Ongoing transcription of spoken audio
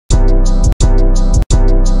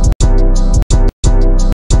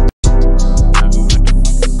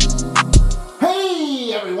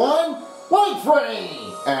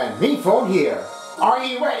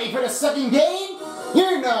ready for the second game?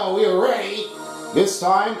 You know we're ready. This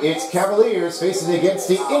time it's Cavaliers facing against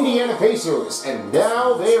the Indiana Pacers, and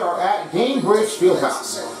now they are at Gainbridge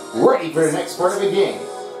Fieldhouse, ready for the next part of the game.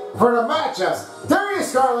 For the matchups,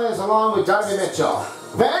 Darius Garland is along with Donovan Mitchell,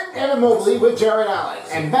 then Evan Mobley with Jared Allen,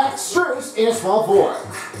 and Max Strus in a small forward.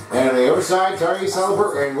 And on the other side, Tyrese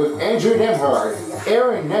Haliburton with Andrew Nembhard,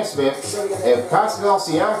 Aaron Nesmith, and Pascal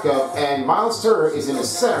Siakam, and Miles Turner is in the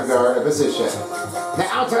center guard position.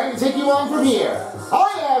 Now time to take you on from here.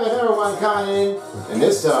 I have another one coming in, and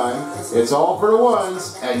this time, it's all for the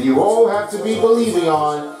ones, and you all have to be believing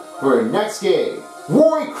on for the next game.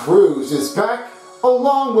 Roy Cruz is back,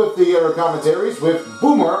 along with the other commentaries with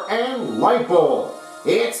Boomer and Lightbulb.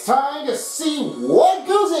 It's time to see what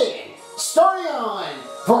goes in. Starting on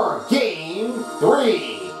for Game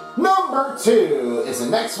 3. Number 2 is the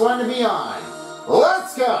next one to be on.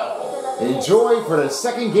 Let's go. Enjoy for the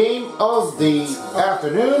second game of the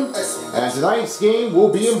afternoon, and tonight's game will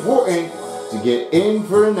be important to get in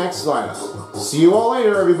for the next lineup. See you all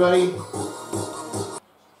later, everybody.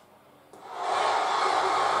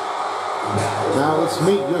 Now let's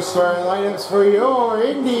meet your starting lineups for your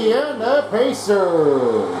Indiana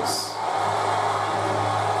Pacers.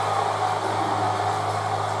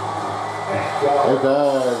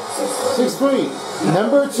 Okay, 6'3",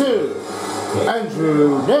 number 2,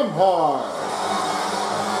 Andrew Nembhard.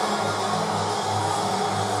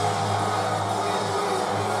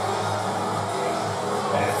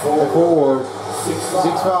 Forward,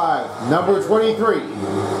 6'5", number 23,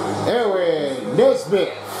 Aaron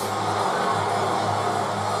Nesmith.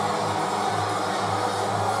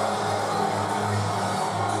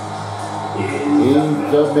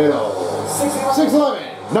 In the middle,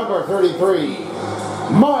 6'11", number 33,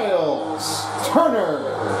 Miles Turner.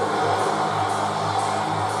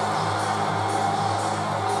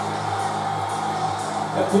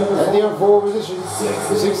 At the forward position,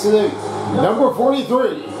 6'8", number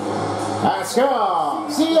 43, Pascal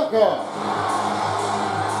Siakam.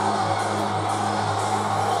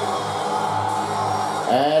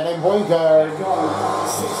 And in point guard,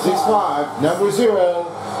 6'5", number 0,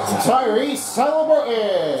 Tyrese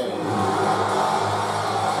Haliburton.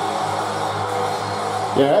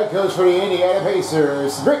 Your head coach for the Indiana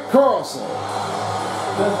Pacers, Rick Carlson. The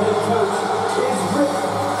head coach is Rick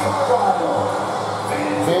Carlson.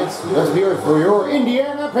 Fans, let's hear it for your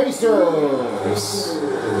Indiana Pacers.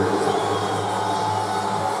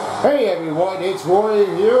 Hey everyone, it's Roy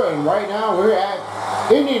here, and right now we're at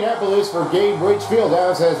Indianapolis for Gainbridge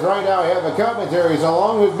Fieldhouse, as right now I have the commentaries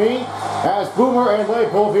along with me as Boomer and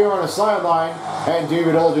Lightbulb here on the sideline, and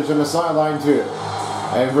David Aldridge on the sideline too.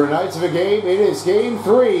 And for tonight's of the game, it is Game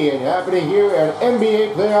 3, and happening here at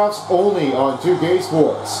NBA Playoffs only on 2K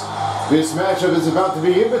Sports. This matchup is about to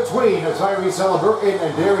be in between of Tyrese Haliburton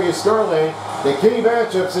and Darius Garland, the key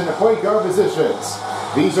matchups in the point guard positions.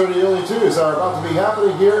 These are the only twos that are about to be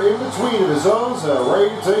happening here in between of the zones that are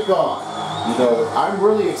ready to take on. You know, I'm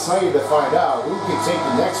really excited to find out who can take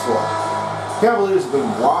the next one. Cavaliers have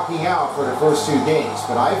been walking out for the first 2 games,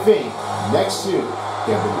 but I think next 2,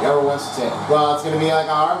 whoever wants to take. Well, it's going to be like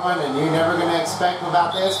a hard one, and you're never going to expect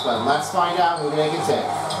about this, but let's find out who they can take.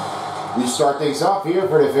 We start things off here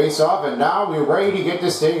for the face-off, and now we're ready to get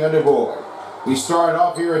this thing on the board. We start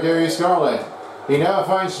off here with Darius Garland. He now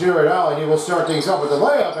finds Jared Allen. He will start things up with the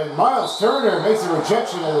layup, and Miles Turner makes a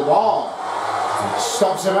rejection of the ball.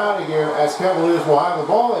 Stumps him out of here as Cavaliers will have the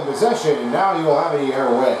ball in possession, and now he will have it air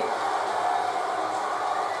away.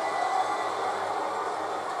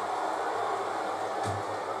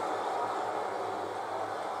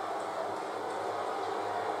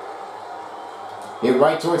 Hit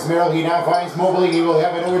right towards middle. He now finds Mobley. He will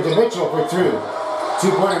have it over to Mitchell for 2.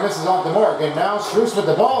 2-pointer misses off the mark, and now Strus with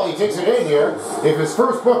the ball. He takes it in here. If his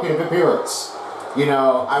first booking appearance. You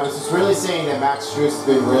know, I was just really saying that Max Strus has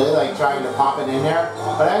been really like trying to pop it in there,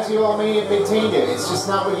 but as you all maintained it, it's just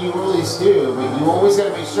not what you really do. But you always got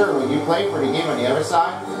to make sure when you play for the game on the other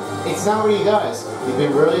side, it's not what he does. He's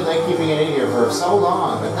been really like keeping it in here for so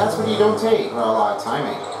long, but that's what you don't take for a lot of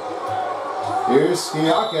timing. Here's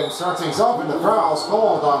Siakam starts things off, and the foul's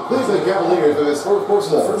called on Cleveland Cavaliers with his fourth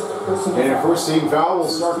personal. And the first team foul will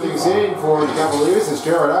start things in for the Cavaliers is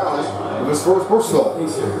Jared Allen with his fourth personal.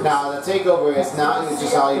 Now the takeover is not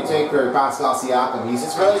just how you take for Pascal Siakam. He's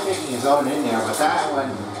just really taking his own in there, but that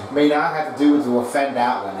one may not have to do to offend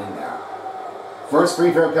that one in there. First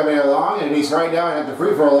free throw coming along, and he's right down at the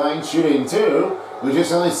free throw line shooting 2 with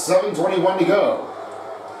just only 7:21 to go.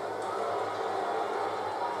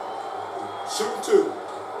 Shoot 2.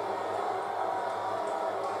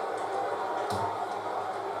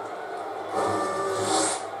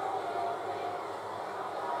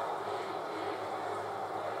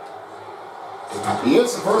 He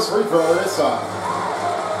hits the first free throw this time.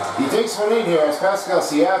 He takes one in here as Pascal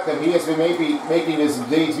Siakam. He has been making his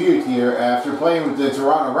debut here after playing with the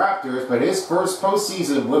Toronto Raptors, but his first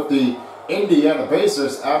postseason with the Indiana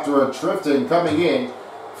Pacers after a Trifton coming in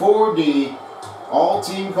for the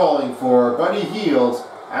all-team calling for Buddy Hield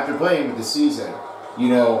after playing with the season. You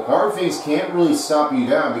know, hard things can't really stop you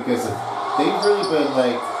down because they've really been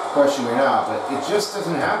like crushing it out, but it just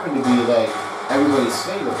doesn't happen to be like everybody's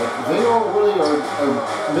favorite. But they all really are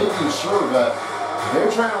making sure that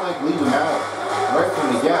they're trying to like leave them out right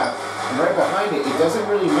from the gap, and right behind it, it doesn't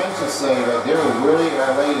really meant to say that they're really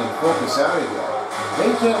letting them focus out again.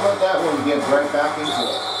 They can't let that one get right back into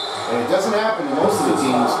it. And it doesn't happen to most of the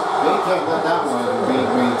teams. They can't let that one be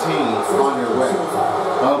maintained on their way.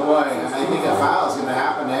 Oh boy, and I think a foul is going to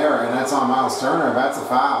happen there, and that's on Miles Turner. That's a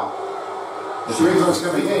foul. The free throw's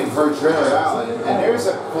coming in for Jared Allen, and there's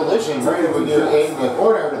a collision right over here in the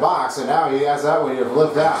corner of the box, and now he has that one here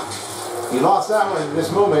flipped out. He lost that one in this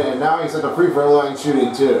moment, and now he's at the free throw line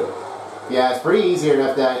shooting too. Yeah, it's pretty easy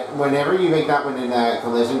enough that whenever you make that one in that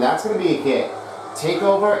collision, that's going to be a kick.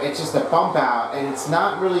 Takeover, it's just a bump out, and it's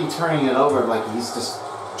not really turning it over like he's just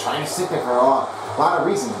trying to sit there for a lot of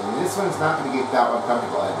reasons. And this one's not going to get that one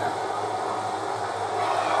comfortable in there.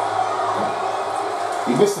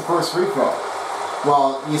 He missed the first free throw.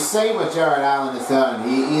 Well, you say what Jared Allen has done.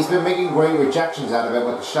 He's been making great rejections out of it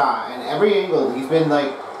with the shot, and every angle he's been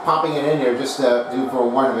like popping it in there just to do for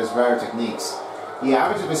one of his rare techniques. The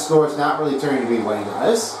average of his score is not really turning to be what he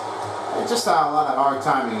does. It's just a lot of hard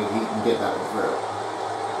timing if he can get that one through.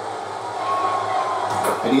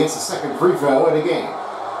 And he gets the second free throw of the game.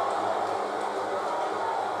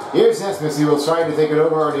 Here's Nesmith. He will try to take it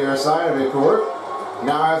over on the other side of the court.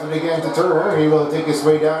 Now has it again to Turner. He will take his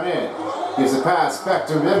way down in. Gives the pass back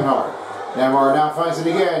to Nemhard. Nemhard now finds it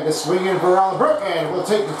again to swing in for Albert and will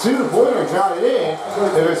take the two-pointer, drive it in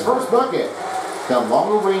to his first bucket. Got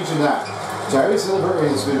longer range than that. Terry Silver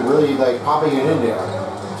has been really like popping it in there.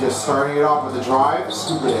 Just starting it off with a drive,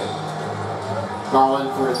 scoop it in. Garland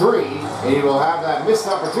for three, and he will have that missed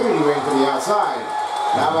opportunity ring to the outside.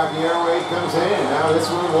 Now back the airway comes in, and now this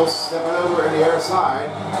one will step it over to the air side.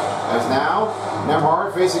 As now,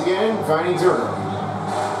 Nemhard face again, finding Turner.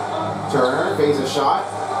 Turner fakes a shot.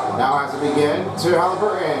 Now has to begin to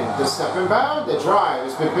Halliburton. To step and bound. The drive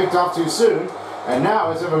has been picked off too soon. And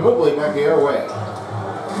now it's Evan Mobley back the airway.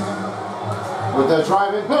 With the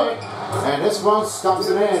drive and pick. And this one stumps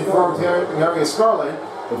it in for Darius Garland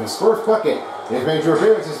with his first bucket. His major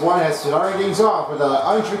appearance is one has started things off with an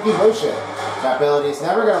untricky motion. That ability is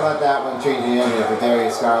never going to let that one change the ending for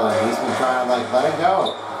Darius Garland. He's been trying to like let it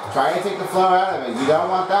go. Try to take the flow out of it. You don't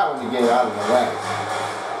want that one to get out of the way.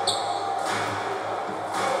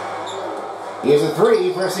 Here's a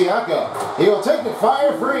three for Siakam. He will take the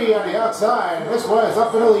fire free on the outside. This one is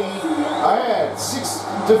up in the lead. Ahead,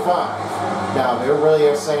 6-5. Now they're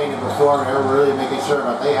really saying it before, and they're really making sure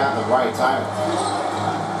that they have the right timing.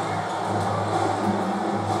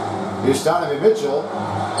 Here's Donovan Mitchell.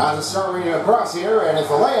 Has a start reading across here, and it's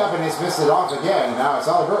a layup, and he's missed it off again. Now it's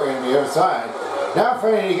Halliburton on the other side. Now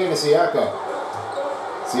finding again to Siakam.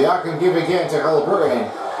 Siakam give again to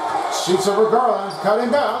Halliburton. Shoots over Garland,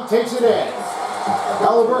 cutting down, takes it in.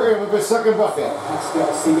 Halliburton with his second bucket.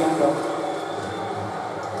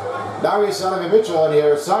 Now he's Donovan Mitchell on the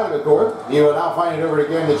other side of the court. He will now find it over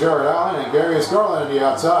again to Jared Allen and Darius Garland on the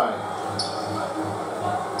outside.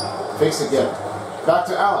 Fakes again. Back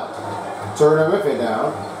to Allen. Turner with it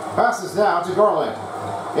now. Passes now to Garland.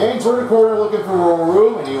 Into the corner looking for more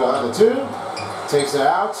room, and he will have the two. Takes it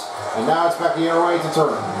out, and now it's back the other way to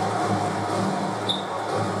Turner.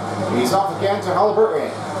 He's off again to Halliburton.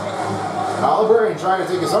 Halliburton trying to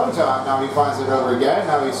take his own time. Now he finds it over again.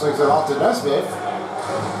 Now he swings it off to Nesmith.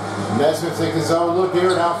 Nesmith takes his own look here.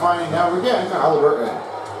 Now finding now again to Halliburton.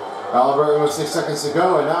 Halliburton with 6 seconds to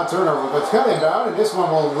go. And now Turner with a cutting down. And this one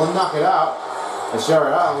will knock it out. And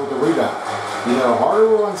Jared Allen with the rebound. You know,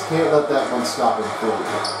 harder ones can't let that one stop him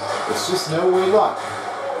fully. It's just no way luck.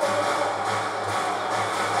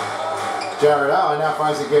 Jared Allen now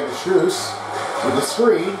finds again to Strus with the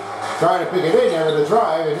screen. Trying to pick it in there with a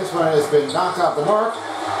drive, and this one has been knocked off the mark.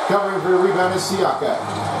 Covering for the rebound is Siakam.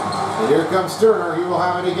 And here comes Turner. He will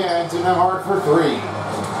have it again to Nemhard for three.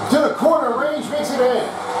 To the corner range, makes it in.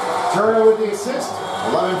 Turner with the assist.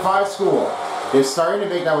 11-5 score. They're starting to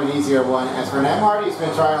make that one easier one. As for Nemhard, he's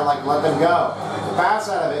been trying to like let them go. The pass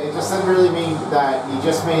out of it, it just doesn't really mean that he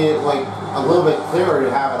just made it like a little bit clearer to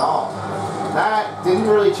have it all. That didn't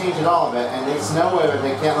really change at all of it, and there's no way that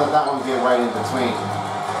they can't let that one get right in between.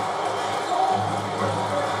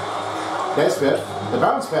 Nesmith The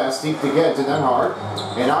bounce pass deep again to Nemhard.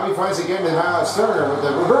 And now he finds again to Miles Turner with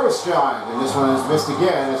the reverse drive. And this one is missed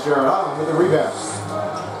again as Jared Allen with the rebound.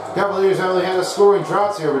 Cavaliers only had a scoring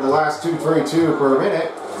droughts here with the last 2:32 per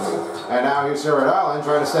minute. And now here's Jared Allen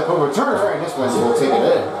trying to step over Turner, and this one will take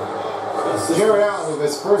it in. Jared Allen with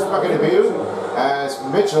his first bucket debut as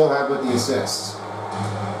Mitchell had with the assist.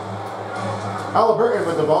 Halliburton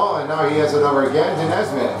with the ball, and now he has it over again to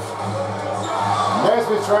Nesmith.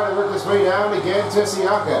 Nesmith trying to work his way down again to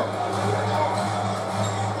Siaka.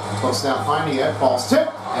 Close now finding it, false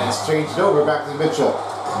tip, and it's changed over back to Mitchell.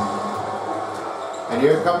 And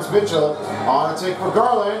here comes Mitchell on a take for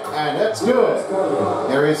Garland, and that's good.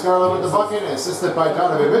 There is Garland with the bucket, assisted by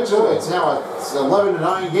Donovan Mitchell. It's now an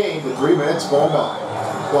 11-9 game with 3 minutes going by.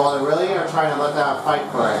 Well, they really are trying to let that fight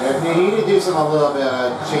for it. They need to do a little bit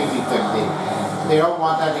of changing technique. They don't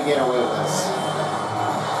want that to get away with us.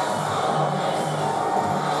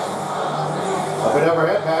 Up and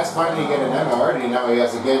overhead pass, finally getting Nemhard, and now he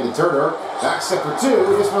has again to Turner. Back step for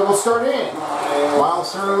two, this one will start in.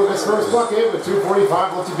 Miles Turner with his first bucket with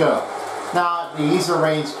 2:45 left to go. Now, the Easter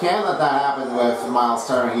range can't let that happen with Miles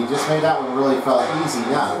Turner. He just made that one really felt easy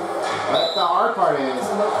now. But the hard part is,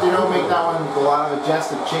 they don't make that one a lot of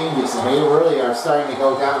adjustive changes, and they really are starting to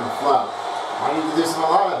go down the flow. I need to do a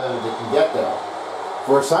lot of them that can get there.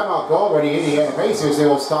 First timeout call, ready Indiana Pacers. They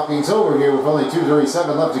will stop things over here with only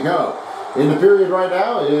 2:37 left to go. In the period right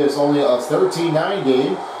now, it is only a 13-9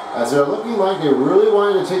 game, as they're looking like they're really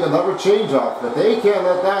wanting to take another change off, but they can't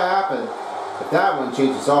let that happen if that one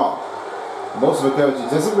changes off. Most of the coaches,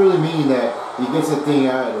 it doesn't really mean that he gets the thing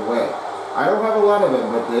out of the way. I don't have a lot of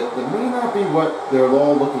them, but it may not be what they're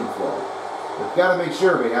all looking for. We've got to make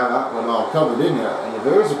sure we have that one all covered in there, and if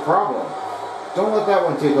there is a problem, don't let that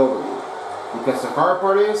one take over you. Because the hard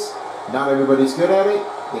part is, not everybody's good at it,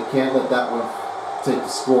 they can't let that one take the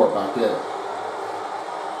score back in.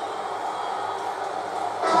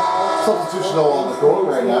 Substitutional on the court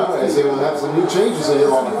right now, as they will have some new changes in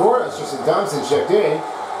here on the court. As Tristan Thompson checked in,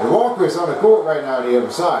 and Walker's on the court right now on the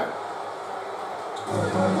other side.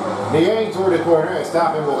 Niang toward the corner, as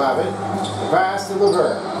Toppin will have it. The pass to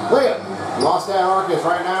Levert. Layup. Lost that Arcus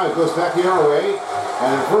right now, it goes back the other way.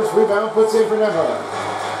 And the first rebound puts in for Nemhard.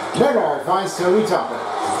 Nemhard finds Tony Toppin.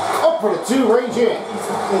 Up for the two, range in.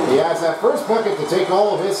 He has that first bucket to take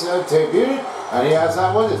all of his debut, and he has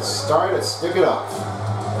that one to start to stick it off.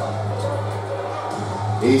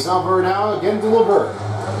 He's over now again to Levert.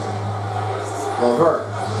 Levert.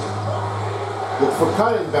 Look for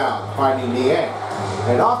cut inbound, finding Niang.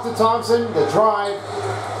 And off to Thompson, the drive.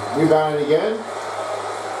 Rebounded again.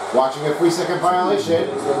 Watching a 3-second violation.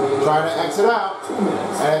 Trying to exit out.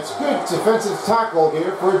 And it's good defensive tackle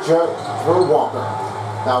here for Walker.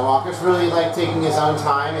 Now Walker's really like taking his own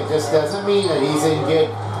time. It just doesn't mean that he's in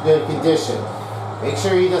good condition. Make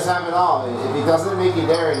sure he does have it all. If he doesn't make it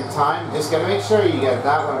there in time, just gotta make sure you get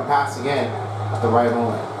that one passing in at the right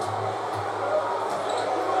moment.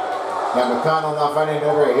 Now McConnell now finding it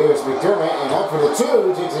over here is McDermott, and up for the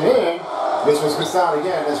two, takes it in. This was missed out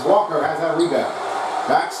again as Walker has that rebound.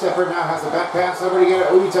 Backstepper now has the back pass over to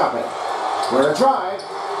get Obi Toppin. Where a drive,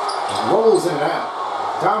 rolls in and out.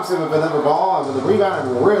 Thompson with another ball, and with the rebound,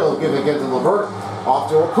 and real give again to Levert. Off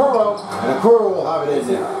to Okoro, and Okoro will have it in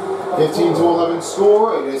there. 15-11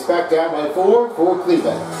 score. It is back down by 4 for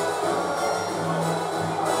Cleveland.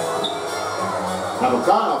 Now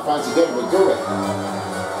McConnell finds again McDermott.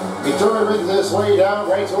 McDermott brings this way down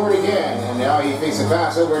right toward again, and now he fakes a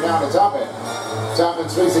pass over now to Toppin. Toppin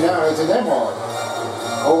swings it down into Nemhard.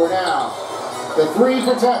 Over now. The three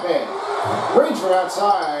for Toppin. Range from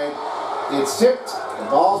outside. It's tipped. The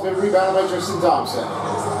ball's been rebounded by Tristan Thompson.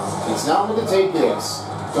 It's not going to take this.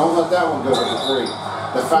 Don't let that one go for the three.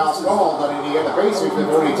 The foul's called on Indiana Pacers with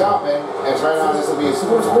Obi Toppin, as right now this will be a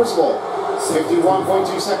sports personal.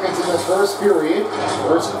 51.2 seconds in this first period,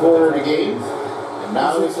 first quarter of the game. And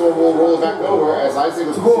now this one will roll it back over as Isaac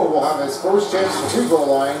Okoro will have his first chance to free throw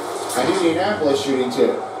line, and Indianapolis shooting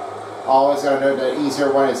two. Always got to know that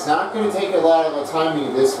easier one. It's not going to take a lot of the timing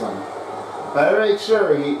of this one. Better make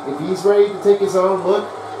sure if he's ready to take his own look,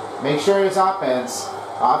 make sure his offense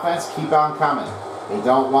keep on coming. They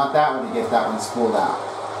don't want that one to get that one spooled out.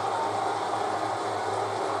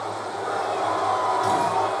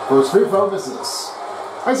 First free throw misses.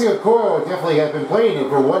 Isaac Okoro definitely has been playing it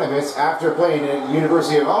for one of his after playing at the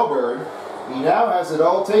University of Auburn. He now has it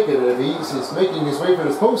all taken if he's making his way for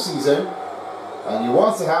this postseason. And he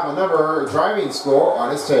wants to have another driving score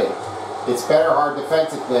on his tape. It's better hard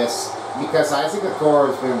defensiveness because Isaac Okoro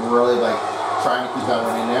has been really like trying to keep that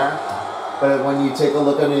one in there. But when you take a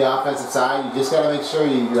look on the offensive side, you just got to make sure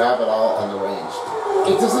you have it all on the range.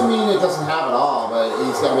 It doesn't mean it doesn't have it all, but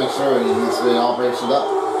he's got to make sure he's really all branched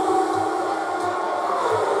up.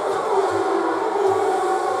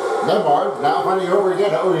 Nembhard now finding over again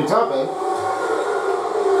to Oyedepo.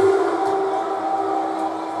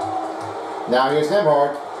 Now here's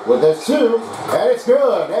Nembhard with this 2, and it's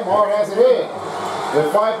good. Nembhard has it in.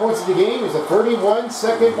 With 5 points in the game, it's a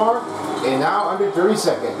 31-second mark, and now under 30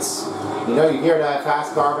 seconds. You know, you hear that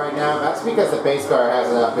fast car right now? That's because the base car has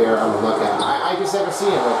it up here on the lookout. I just never see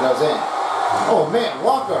it when it goes in. Oh man,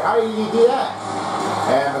 Walker, how did he do that?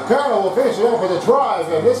 And McConnell will finish it up with a drive,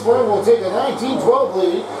 and this one will take a 19-12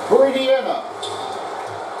 lead for Indiana.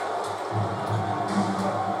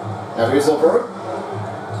 Now here's Silver.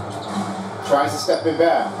 Tries to step it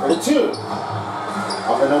back for the 2.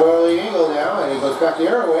 Up in the early angle now, and he goes back the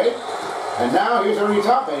other way. And now here's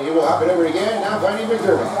Oyedepo. He will hop it over again, now finding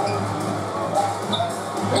McDermott.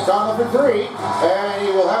 McDonald for 3, and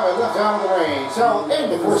he will have it left out of the range. So, in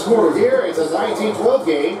the first quarter here, it's a 19-12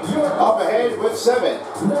 game, up ahead with 7.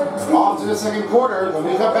 Off to the second quarter when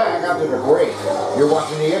we come back after the break. You're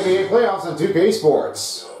watching the NBA playoffs on 2K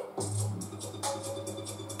Sports.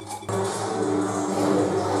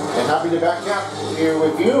 And happy to back up here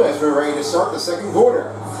with you as we're ready to start the second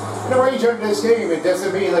quarter. In the range of this game, it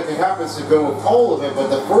doesn't mean like it happens to go with all of it, but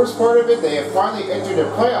the first part of it, they have finally entered the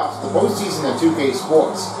playoffs, the postseason of 2K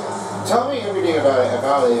Sports. Tell me everything about it, of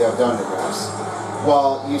how they have done it, guys.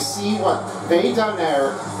 Well, you see what they've done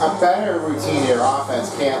there, a better routine in their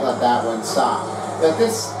offense can't let that one stop. That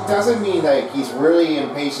this doesn't mean that he's really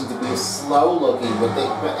impatient to be slow looking, but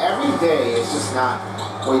every day it's just not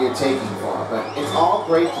what you're taking for. But it's all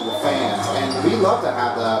great to the fans, and we love to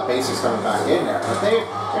have the Pacers coming back in there. But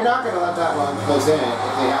they're not going to let that one close in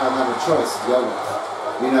if they have another choice to go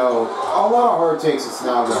with. You know, a lot of hard takes it's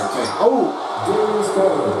now going to take. Oh!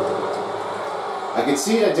 I can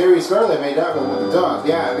see that Darius Garland made that one with the dunk.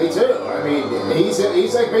 Yeah, me too. I mean, he's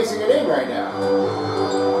like basing it in right now.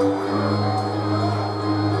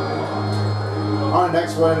 On the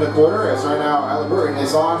next one in the quarter, as right now Halliburton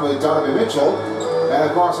is on with Donovan Mitchell. And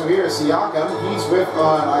across from here is Siakam. He's with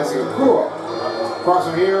on Isaac Okoro. Across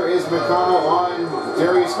from here is McConnell on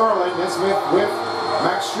Darius Garland. And Smith with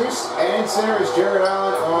Max Strus. And center is Jared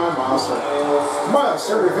Allen on Miles Turner. Miles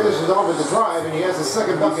Turner finishes off with the drive, and he has the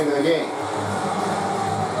second bucket of the game.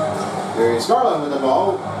 Darius Garland with the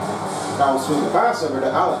ball. Now will swing the pass over to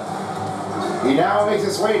Allen. He now makes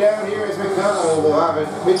his way down here as McConnell will have it.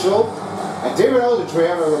 Mitchell. And David Eldridge, we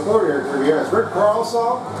have a reporter for here as Rick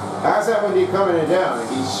Carlson has that one coming in down.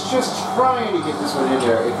 He's just trying to get this one in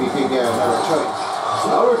there if he can get another choice.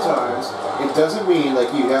 Other times, it doesn't mean like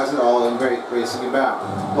he has it all in racing about.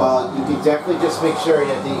 Well, you can definitely just make sure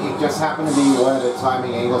that it just happened to be one of the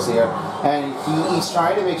timing angles here. And he's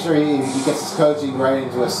trying to make sure he gets his coaching right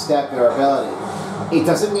into a step or ability. It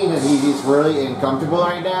doesn't mean that he's really uncomfortable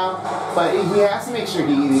right now, but he has to make sure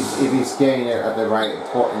if he's getting there at the right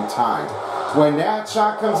important time. When that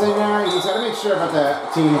shot comes in there, he's got to make sure that the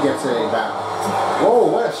team gets it back. Whoa,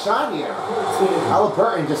 what a shot here.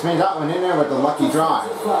 Halliburton just made that one in there with the lucky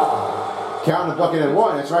drive. Count the bucket at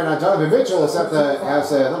 1. It's right now Donovan Mitchell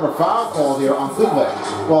has another foul called here on Cleveland.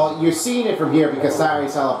 Well, you're seeing it from here because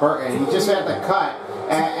Tyrese Halliburton, he just had the cut.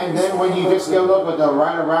 And then when you just go look with the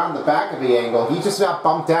right around the back of the angle, he just got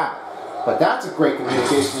bumped out. But that's a great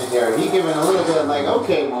communication in there. He giving a little bit of like,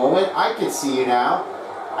 okay, moment, I can see you now.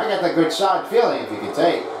 I got that good shot feeling if you can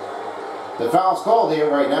take. The foul's called here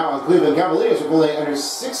right now on Cleveland Cavaliers. We're only under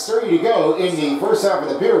 6:30 to go in the first half of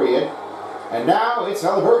the period. And now it's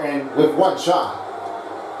Halliburton with one shot.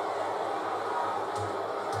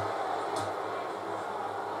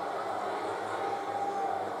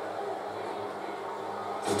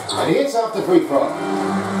 And he hits off the free throw.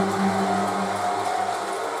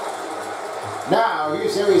 Now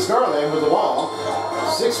here's Darius Garland with the ball.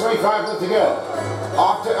 6:25 left to go.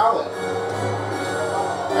 Off to Allen.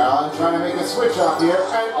 Allen trying to make a switch off here.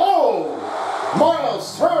 And oh!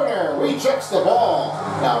 Miles Turner rejects the ball.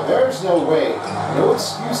 Now there's no way. No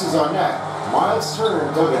excuses on that. Miles Turner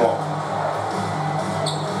dug it all.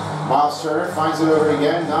 Miles Turner finds it over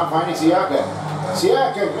again. Now finding Siakam.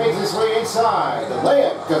 Siakam makes his way inside. The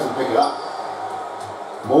layup doesn't pick it up.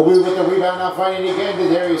 Mobley with the rebound, now finding it again to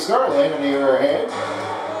Darius Garland on the overhead.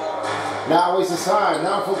 Now wastes his time.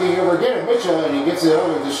 Now flipping over again at Mitchell, and he gets it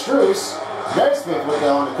over to Strus. Nesmith with it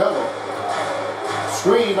on the cover.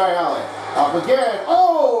 Screen by Allen. Up again.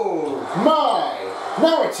 Oh my!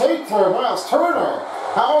 Now a take for Miles Turner.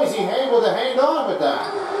 How is he able to hang on with that?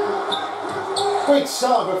 Great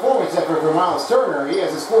solid performance effort for Miles Turner. He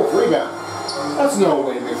has his 4th rebound. That's no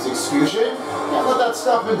way to make an execution. Can't let that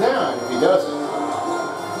stop him down if he doesn't.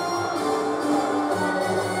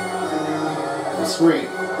 The screen.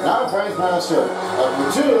 Now finds Miles Turner.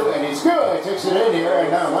 Up to 2, and he's good. Takes it in here, and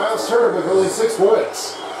now Miles Turner with only 6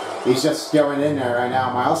 points. He's just going in there right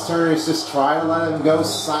now. Miles Turner is just trying to let him go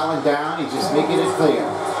silent down. He's just making it clear.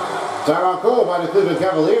 Timeout goal by the Cleveland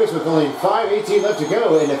Cavaliers with only 5:18 left to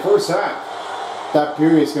go in the first half. That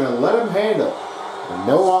period is going to let him handle. And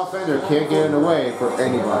no offender can't get in the way for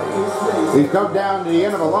anybody. We've come down to the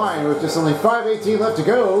end of the line with just only 5:18 left to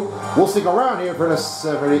go. We'll stick around here for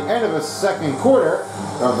the end of the second quarter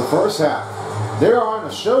of the first half. They're on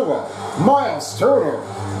a show roll. Miles Turner,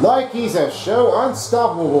 like he's a show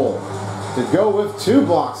unstoppable, to go with 2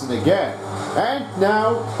 blocks and again. And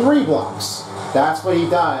now 3 blocks. That's what he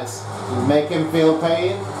does. You make him feel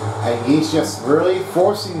pain, and he's just really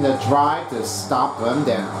forcing the drive to stop them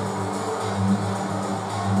down.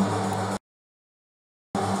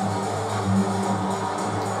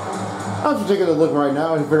 I'm taking a look right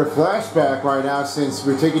now, and for a flashback right now, since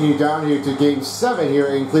we're taking you down here to Game 7 here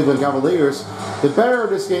in Cleveland Cavaliers. The better of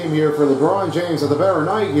this game here for LeBron James, or the better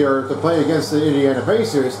night here to play against the Indiana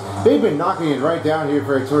Pacers. They've been knocking it right down here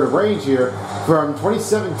for a sort of range here from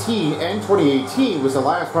 2017 and 2018 was the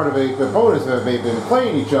last part of the opponents that they've been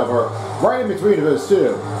playing each other, right in between of those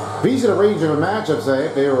two. These are the range of the matchups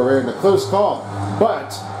if they were in a close call.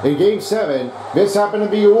 But in Game 7, this happened to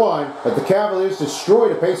be one, but the Cavaliers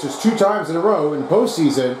destroyed the Pacers 2 times in a row in the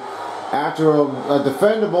postseason after a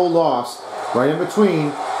defendable loss right in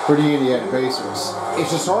between for the Indiana Pacers.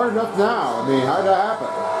 It's just hard enough now. I mean, how did that happen?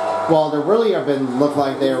 Well, they really have been looked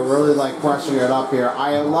like they were really like crushing it up here.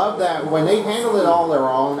 I love that when they handled it all their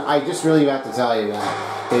own. I just really have to tell you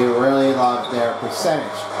that they really love their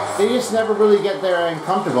percentage. They just never really get there and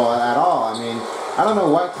comfortable at all. I mean, I don't know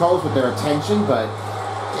what goes with their attention, but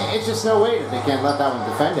it's just no way that they can't let that one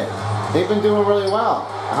defend it. They've been doing really well.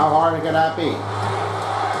 How hard could that be?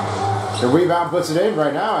 The rebound puts it in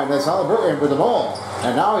right now, and that's Halliburton with the ball.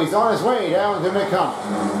 And now he's on his way down to McConnell.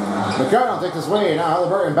 McConnell takes his way, now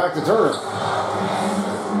Halliburton back to Turner.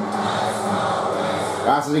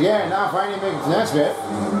 Passes again, now finding Nesmith.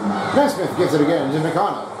 Nesmith gives it again to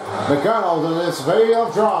McConnell. McConnell to this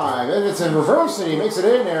failed drive, and it's in reverse, and he makes it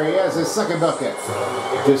in there. He has his second bucket.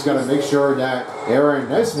 Just got to make sure that Aaron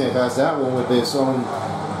Nesmith has that one with his own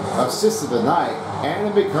assist of the night. And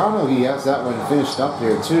in McConnell, he has that one finished up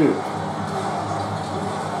there too.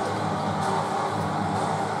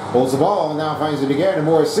 Holds the ball, now finds it again to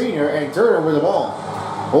Morris Sr. and Turner with the ball.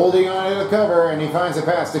 Holding on to the cover, and he finds a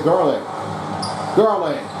pass to Garland.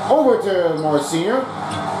 Garland over to Morris Sr.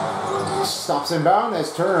 Stops inbound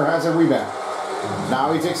as Turner has a rebound.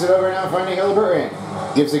 Now he takes it over, now finding Halliburton.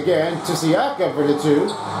 Gives again to Siakam for the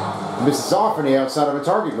 2. Misses off on the outside of a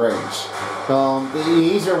target range.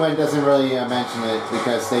 The easier one doesn't really mention it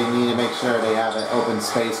because they need to make sure they have an open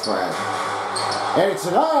space for it. And it's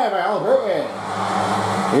denied by Halliburton.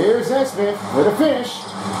 Here's Nesmith with a finish.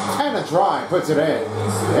 And a drive puts it in.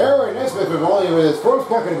 Aaron Nesmith with his first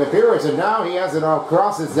bucket of appearance, and now he has it all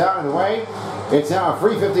crosses down and away. It's now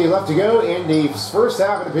 3:50 left to go in the first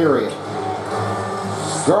half of the period.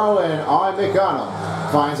 Garland on McConnell.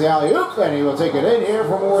 Finds the alley-oop, and he will take it in here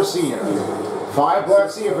for Morris Sr. 5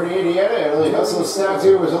 blocks here for the Indiana, and only hustle stats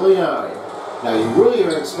here was only 9. Now you really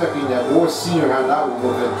are expecting that Morris Sr. had that one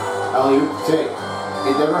with an alley-oop to take.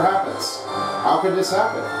 It never happens. How could this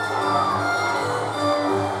happen?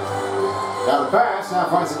 Now the pass, now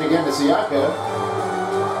finds it again to Siakam.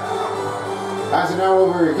 Has it now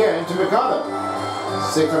over again to McConnell.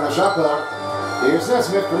 6 on the shot clock. Here's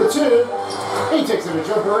Nesmith for the 2. He takes it a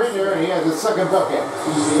jumper in there, and he has his second bucket.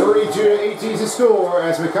 32-18 to score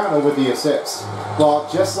as McConnell with the assist. Well,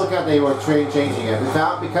 just look at they were changing it.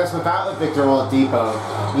 Without Victor Oladipo,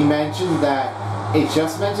 he mentioned that it's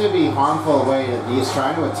just meant to be harmful way that he's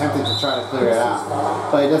trying to attempt to try to clear it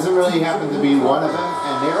out. But it doesn't really happen to be one of them,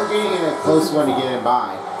 and they are getting in a close one to get him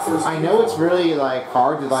by. I know it's really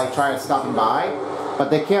hard to try to stop him by, but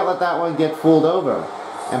they can't let that one get fooled over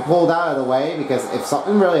and pulled out of the way, because if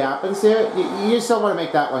something really happens to it, you just don't want to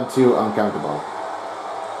make that one too uncomfortable.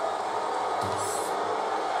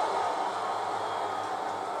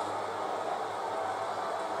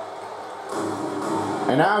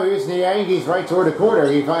 And now here's the Yankees right toward the corner.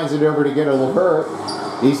 He finds it over to get a LeVert.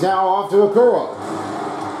 He's now off to Okoro.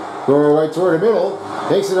 Okoro right toward the middle.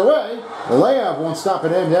 Takes it away. The layup won't stop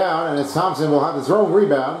it in down, and it's Thompson will have his own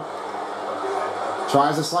rebound.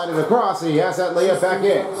 Tries to slide it across, and he has that layup back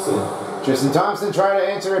in. Tristan Thompson trying to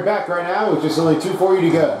answer it back right now with just only 2:40 to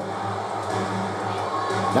go.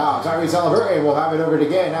 Now Tyrese Halliburton will have it over it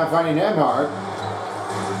again, now finding Nembhard.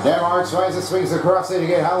 Nemhard tries and swings across it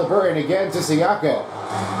again. Halliburton again to Siakam.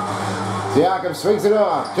 Siakam swings it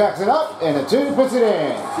off. Jackson up, and a 2 puts it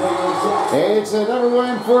in. It's another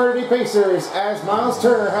one for the Pacers as Miles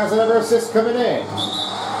Turner has another assist coming in.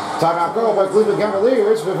 Timeout call by Cleveland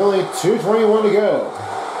Cavaliers with only 2:21 to go.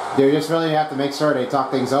 They just really have to make sure they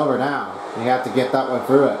talk things over now. You have to get that one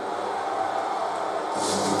through it.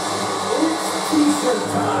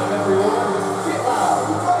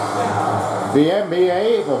 The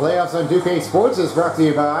NBA, the playoffs on 2K Sports, is brought to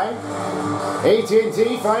you by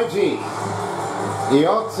AT&T 5G. The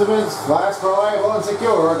ultimate, fast, reliable, and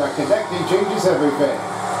secure that connecting changes everything.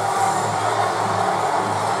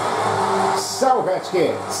 Sour Patch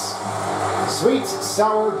Kids. Sweet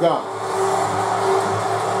Sour Gum.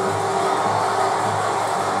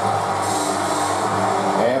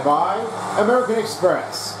 And by American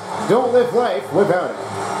Express. Don't live life without it.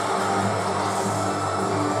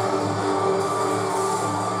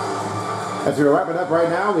 As we're wrapping up right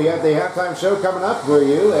now, we have the halftime show coming up for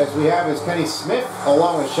you. As we have is Kenny Smith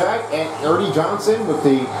along with Shaq and Ernie Johnson with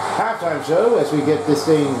the halftime show as we get this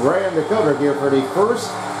thing right undercover here for the first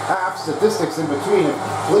half statistics in between of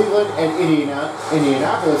Cleveland and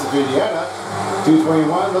Indianapolis of Indiana.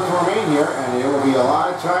 2:21 left to remain here, and there will be a lot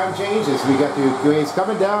of time changes. We got the games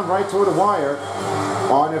coming down right toward the wire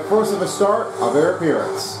on the first of the start of their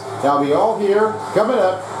appearance. They'll be all here coming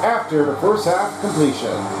up after the first half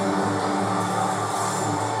completion.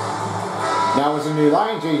 Now with some new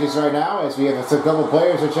line changes right now as we have some couple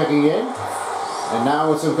players are checking in. And now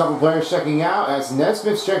with some couple players checking out as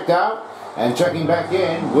Nesmith's checked out. And checking back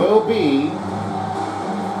in will be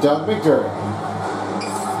Doug McDermott.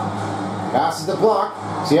 Passes the block.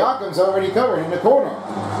 Siakam's already covered in the corner.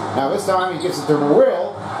 Now this time he gives it to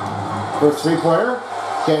Morrill. First three-pointer.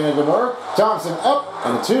 Cannon to Mark. Thompson up.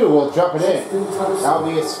 And a 2 will drop it in. That'll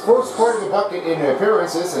be his first part of the bucket in the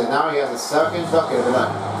appearances. And now he has a second bucket of the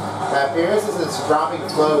night. That appearance is a dropping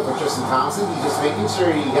flow for Tristan Thompson. He's just making sure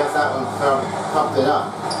he has that one pumped it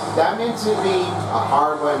up. That meant to be a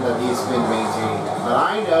hard one that he's been maintaining. But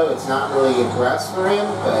I know it's not really impressed for him,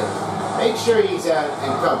 but make sure he's in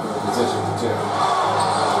comfortable position too.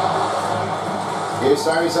 Here's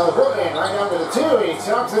Tyrese Halliburton right down to the 2, and he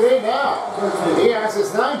tucks it in now. He has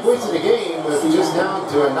his 9 points in the game, but just down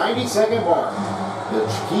to a 90-second mark. The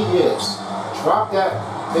key is drop that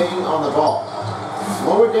thing on the ball.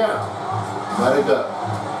 Slow it down. Let it go.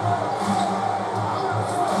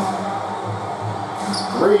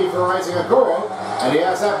 3 for Rising Okoro, and he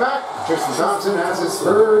has that back. Tristan Thompson has his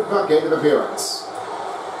third bucket of appearance.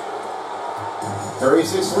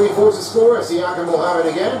 36-24 to score. Siakam will have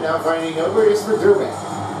it again. Now finding over is McDermott.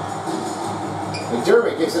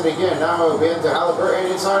 McDermott gives it again. Now it'll be into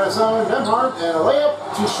Halliburton inside the zone. Nemhard and a layup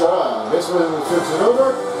to Shaw. This one flips it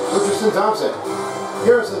over for Tristan Thompson.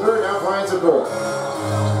 Here's LeVert, now finds Okoro.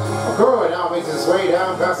 Okoro now makes his way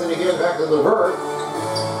down, passing again back to LeVert.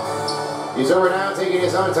 He's over now, taking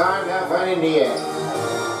his own time, now finding Niang.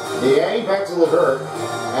 Niang back to LeVert.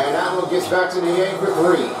 And that one gets back to Niang for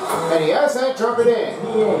 3. And he has that drop it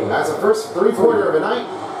in. That's the first three-pointer of the night.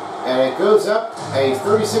 And it goes up a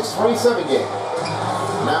 36-27 game.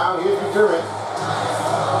 Now here's McDermott.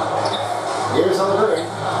 Here's Halliburton.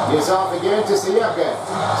 He's off again to Siakam.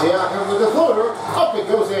 Siakam with the floater. Up it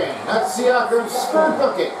goes in. That's Siakam's third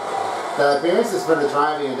bucket. The appearance is for the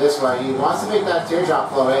driving in this way. He wants to make that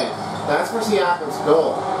teardrop flow in. That's for Siakam's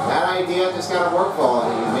goal. That idea just got to work for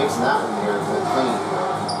him. He makes that one here clean.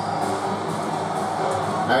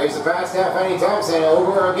 Now here's the pass half Andy Thompson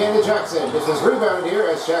over again to Jackson. This is rebound here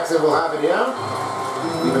as Jackson will have it down.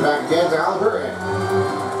 Give it back again to Halliburton.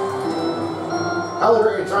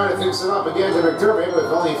 Halliburton trying to fix it up again to McDermott with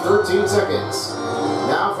only 13 seconds.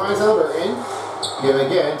 Now finds Halliburton. Give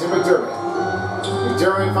again to McDermott.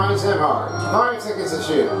 McDermott finds Nemhard. 5 seconds to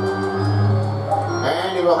shoot.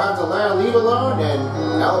 And he will have to leave alone, and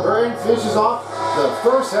Halliburton finishes off the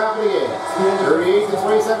first half of the game.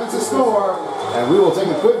 38-27 to score. And we will take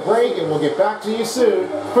a quick break, and we'll get back to you soon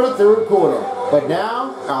for the third quarter. But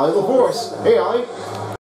now, Ollie LaForce. Hey, Ollie.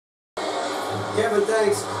 Kevin,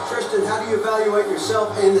 thanks. Tristan, how do you evaluate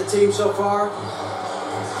yourself and the team so far?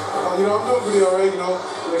 I'm doing pretty all right,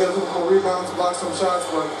 We got to do more rebounds, block some shots,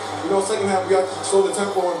 but, second half we got to slow the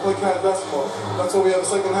tempo and play kind of basketball. That's what we have the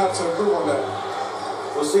second half to improve on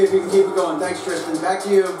that. We'll see if we can keep it going. Thanks, Tristan. Back to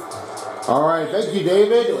you. All right, thank you,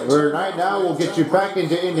 David. Right now, we'll get you back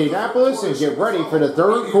into Indianapolis and get ready for the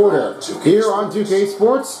third quarter here on 2K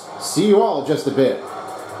Sports. See you all in just a bit.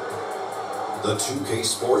 The 2K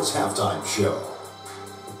Sports Halftime Show.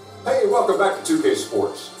 Hey, welcome back to 2K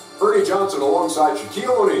Sports. Ernie Johnson alongside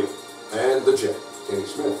Shaquille O'Neal and the Jet, Kenny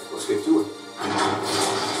Smith. Let's get to it.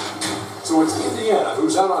 So it's Indiana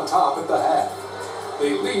who's out on top at the half.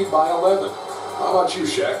 They lead by 11. How about you,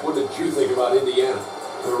 Shaq? What did you think about Indiana?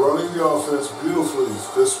 They're running the offense beautifully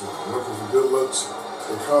this one. Looking for good looks.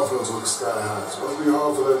 Their confidence looks sky high. It's going to be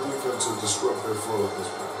hard for that defense to disrupt their flow at this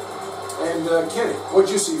point. And Kenny, what'd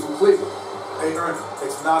you see from Cleveland? Hey, Ernie,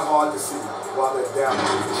 it's not hard to see while they're down.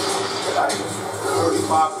 I think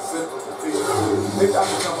 35% of the field. They've got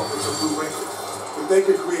to come up with some new wrinkles. If they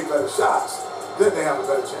can create better shots, then they have a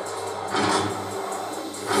better chance.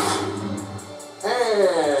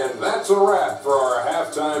 And that's a wrap for our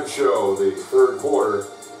halftime show. The third quarter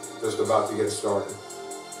just about to get started.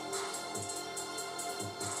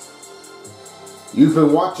 You've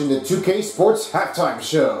been watching the 2K Sports Halftime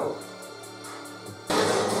Show.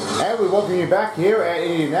 And we welcome you back here at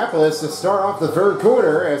Indianapolis to start off the third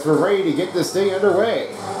quarter as we're ready to get this thing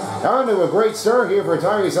underway. On to a great start here for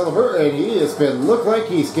Tyrese Halliburton. He has been looked like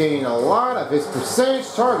he's getting a lot of his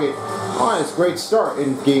percentage target on his great start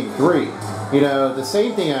in Game 3. You know, the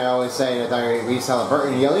same thing I always say to Tyrese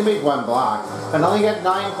Halliburton, he only made one block and only got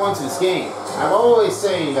 9 points in this game. I'm always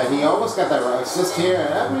saying that he almost got that assist here,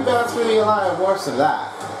 and that rebound's going to be a lot worse than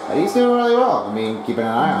that. But he's doing really well. I mean, keeping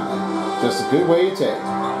an eye on it. Just a good way to take.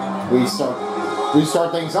 We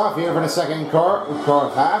start things off here for the second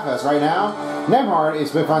quarter half, as right now, Nembhard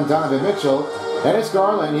is with on Donovan Mitchell. Dennis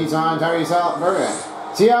Garland, he's on Tyrese Halliburton.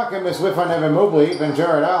 Siakam is with on Evan Mobley, and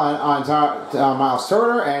Jared Allen on Miles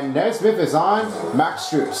Turner, and Nesmith is on Max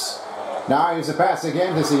Strus. Now here's a pass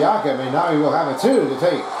again to Siakam, and now he will have a 2 to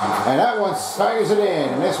take. And that one staggers it in,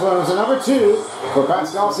 and this one was a number 2 for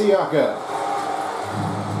Pascal Siakam.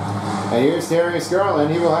 And here's Darius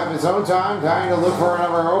Garland. He will have his own time, trying to look for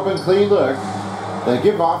another open, clean look. They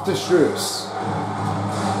give off to Strus.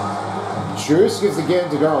 Strus gives again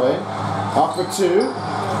to Garland. Off for 2.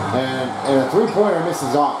 And a three-pointer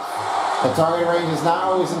misses off. The target range is not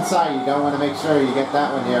always in sight. You don't want to make sure you get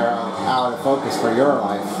that one here out of focus for your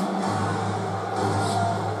life.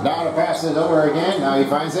 Now to pass it over again. Now he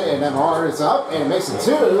finds it, and then Hard is up, and makes it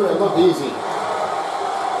 2. It looked easy.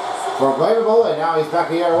 For Blamable, and now he's back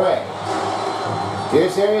the other way.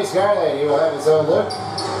 Here's Darius Garland. He will have his own look.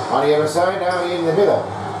 On the other side, now he's in the middle.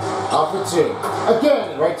 Up for 2.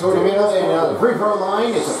 Again, right toward the middle, and on the free throw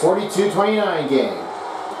line, it's a 42-29 game.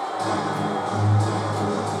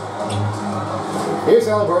 Here's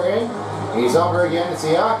Halliburton. He's over again to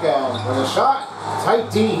Siakam with a shot.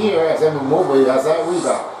 Tight D here as Evan Mobley does that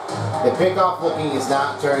rebound. The pickoff looking is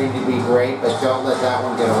not turning to be great, but don't let that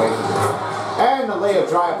one get away from you. And the layup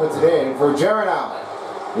try puts it in for Jared Allen.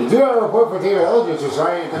 We do have a report for David Eldridge who's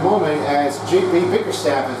right at the moment as JP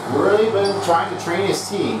Bickerstaff has really been trying to train his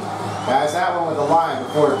team. Has that one with the line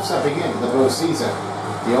before stepping into the postseason.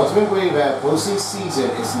 The ultimate way that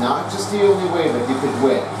postseason is not just the only way that you could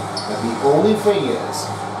win. But the only thing is,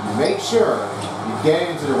 make sure you get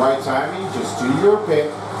into the right timing, just do your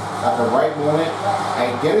pick at the right moment,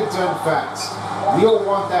 and get it done fast. We don't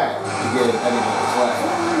want that to get anyone's way.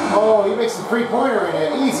 Oh, he makes a three-pointer in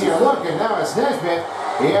an easier look, and now it's Nesmith.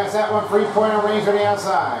 He has that one three-pointer range on the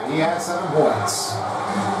outside. He has 7 points.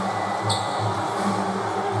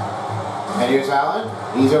 And here's Allen.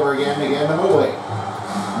 He's over again to Mobley.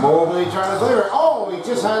 Mobley trying to deliver. Oh, he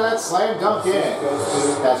just had that slam dunk in.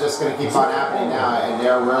 That's just going to keep on happening now, and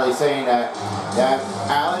they're really saying that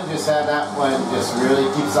Allen just had that one, just really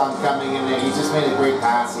keeps on coming in there. He just made a great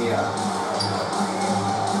pass here.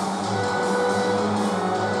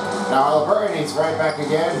 Now Halliburton, he's right back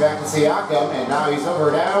again, back to Siakam, and now he's over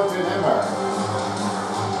now to Nembhard.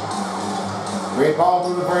 Great ball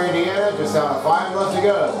movement for Indiana, just down to 5 left to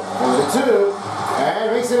go. Over to 2,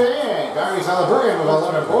 and makes it in. Tyrese Halliburton with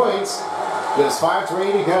 11 points. Just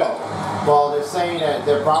 5:20 to go. Well, they're saying that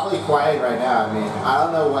they're probably quiet right now. I mean, I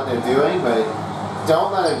don't know what they're doing, but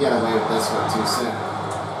don't let them get away with this one too soon.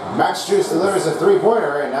 Max Strus delivers a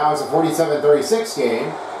three-pointer, and now it's a 47-36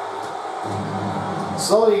 game.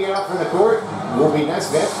 Slowly get up from the court will be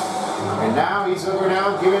Nesmith. And now he's over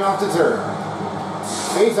now, giving off to Turner.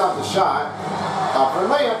 Fades off the shot. Up for a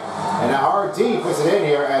layup. And now Hard D puts it in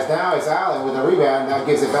here as now it's Allen with a rebound. Now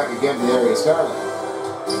gives it back again to Darius Garland.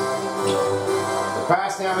 The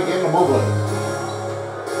pass now again to Mobley.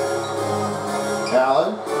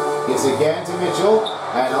 Allen gives again to Mitchell.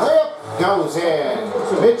 And a layup goes in.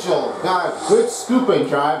 Mitchell got a good scooping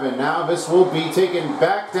drive, and now this will be taken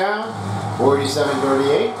back down.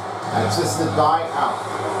 47-38. Assisted by Allen.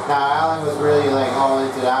 Now Allen was really like all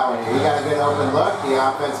into that one. He got a good open look. The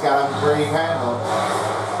offense got him pretty handled.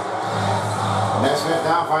 Nesmith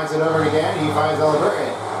now finds it over again. He finds Halliburton.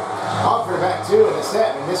 Off for the back 2 in the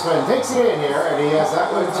set, and this one takes it in here, and he has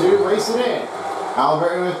that one to race it in.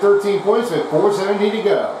 Halliburton with 13 points with 4:70 to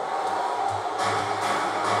go.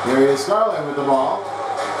 Here is Garland with the ball.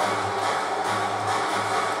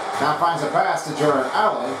 Now finds a pass to Jordan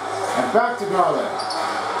Allen. And back to Garland.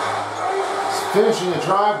 Finishing the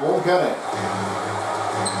drive, won't get it.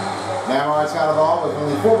 Nemhard's got a ball with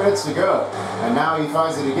only 4 minutes to go. And now he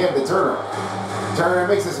finds it again to Turner. Turner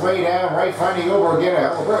makes his way down right, finding over again to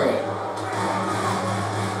Halliburton.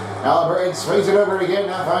 Halliburton swings it over again,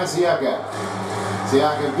 now finds Siakam.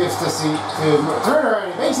 Siakam gives to Turner,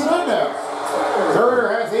 and he makes it in there. Turner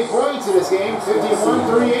has 8 points in this game,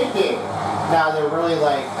 51-38 game. Now they're really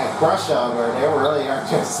like a crush over. They really aren't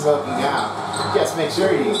just smoking out. Just make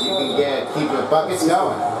sure you can keep the buckets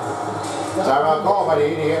going. Timeout call by the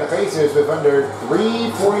Indiana Pacers with under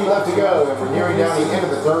 3:40 left to go, and we're nearing down the end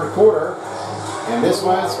of the 3rd quarter. And this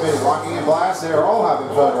one's been rocking and blast. They're all having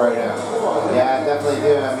fun right now. Yeah, definitely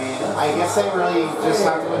do. I mean, I guess they really just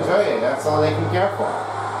have to enjoy it. That's all they can care for.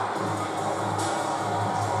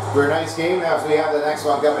 For a nice game, as we have the next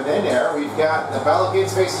one coming in there, we've got the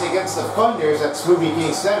Pelicans facing against the Thunders at Smoothie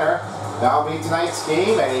King Center. That'll be tonight's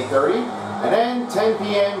game at 8:30. And then 10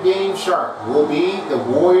 p.m. game sharp will be the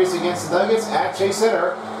Warriors against the Nuggets at Chase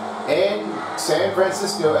Center in San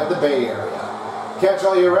Francisco at the Bay Area. Catch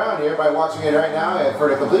all year round here by watching it right now for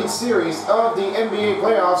the complete series of the NBA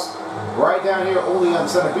playoffs right down here only on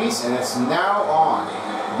Centerpiece, and it's now on.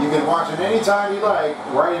 You can watch it anytime you like,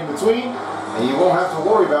 right in between, and you won't have to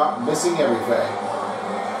worry about missing everything.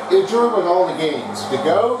 Enjoy with all the games to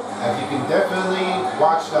go, and you can definitely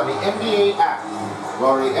watch it on the NBA app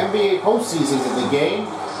while the NBA postseason is in the game,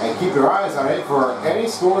 and keep your eyes on it for any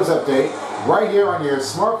scores update right here on your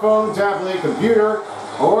smartphone, tablet, computer,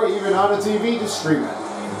 or even on the TV to stream it.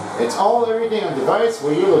 It's all everything on device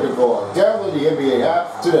where you're looking for. Download the NBA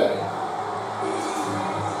app today.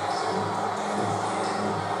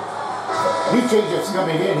 New change-ups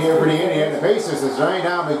coming in here for the Indiana Pacers is right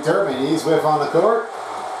now McDermott. He's with on the court.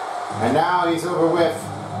 And now he's over with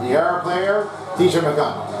the other player, TJ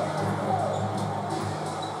McConnell.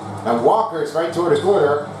 And Walker's right toward the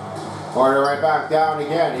quarter. Order right back down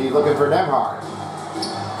again. He's looking for Nemhard.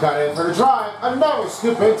 Cut in for the drive. Another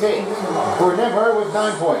scoop and take for Nemhard with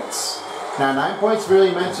 9 points. Now 9 points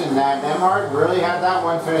really mentioned that Nemhard really had that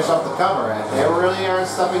one finished off the cover. And they really are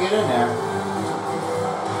stuffing it in there.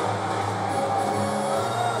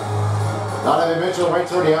 Donovan Mitchell right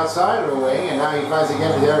toward the outside of the wing, and now he finds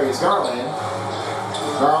again to Darius Garland.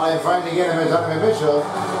 Garland finds again to Donovan Mitchell.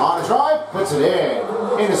 On a drive, puts it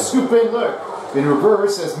in a scoop in look. In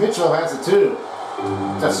reverse as Mitchell has it too.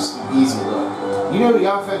 That's just an easy look. You know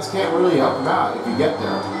the offense can't really help him out if you get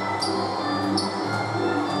there.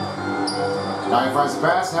 Now he finds the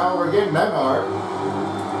pass, now over again, Nemhard.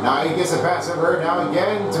 Now he gets a pass over, now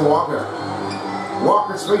again to Walker.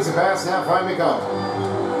 Walker swings the pass, now find McConnell.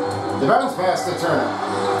 The bounce pass to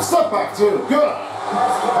Turner. Step back two, good.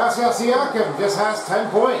 Pascal Siakam just has 10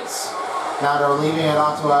 points. Now they're leaving it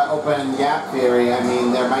onto an open gap theory. I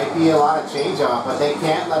mean, there might be a lot of change off, but they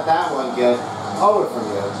can't let that one get over from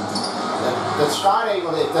you. The shot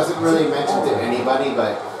angle, it doesn't really mention to anybody,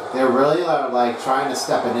 but they're really like trying to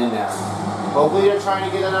step it in there. Hopefully they're trying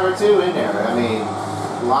to get a number 2 in there. I mean,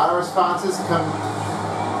 a lot of responses come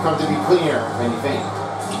to be cleaner than you think.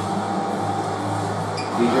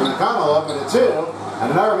 TJ McConnell up at a 2,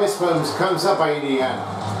 and another miss comes up by Indiana.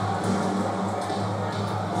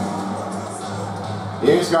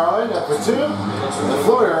 Here's Garland up for 2. The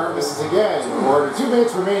floater misses again. More than 2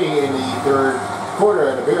 minutes remaining in the 3rd quarter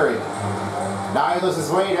of the period. Now he loses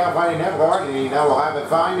his way down finding Nemhard, and he now will have it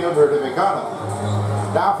find over to McConnell.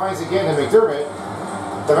 Now finds again to McDermott.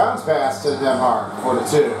 The bounce pass to Nemhard for the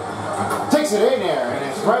 2. Takes it in there, and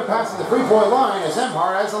it's right past the 3-point line as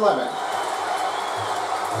Nemhard has 11.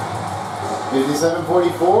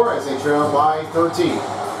 57-44 as they trail by 13.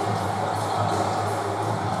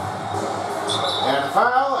 And a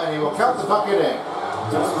foul, and he will count the bucket in.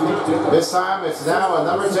 This time it's now a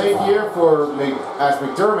number 10 here for as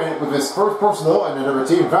McDermott with his first personal and a number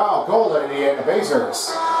 2 foul called on the Indiana Pacers.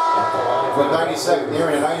 For 90-second,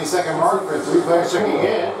 nearing the 90-second mark for 3 players checking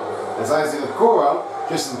in as Isaac Okoro,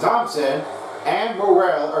 Tristan Thompson, and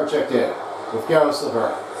Morrell are checked in with Garrett Silver.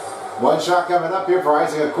 1 shot coming up here for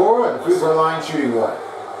Isaac Okoro and the free throw line shooting 1.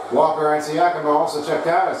 Walker and Siakam are also checked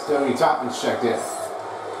out as Tony Toppin's checked in.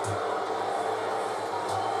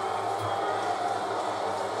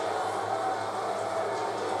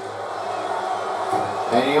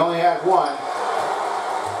 And he only had 1.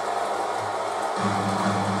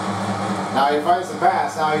 Now he finds the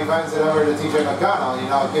pass. Now he finds it over to TJ McConnell. You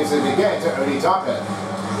know, gives it again to Odie Toppin.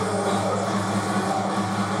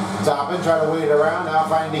 Toppin trying to wait it around. Now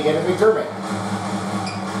finding again to McDermott.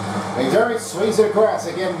 McDermott swings it across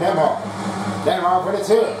again. Nemhard. Then Mark for the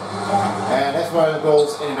 2. And this one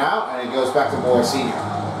goes in and out, and it goes back to Moore Sr.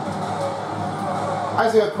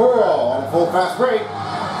 Isaiah Coral on a full fast break.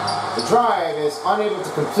 The drive is unable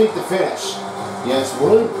to complete the finish. Yeah, it's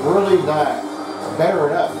really not better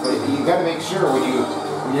enough, but you got to make sure when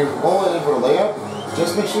you're rolling in for a layup,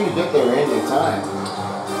 just make sure you get there in time.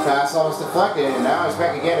 Pass almost deflected, and now he's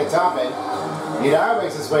back again to Toppin. He now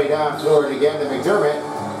makes his way down toward again to McDermott.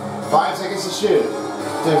 5 seconds to shoot.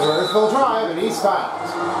 To full drive, and he's fouled.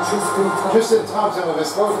 Tristan Thompson with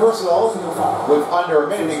his fourth personal with under a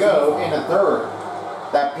minute to go in the third.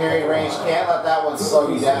 That period range, can't let that one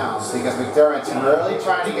slow you down because McDermott's really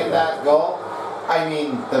trying to get that goal. I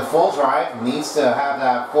mean, the full drive needs to have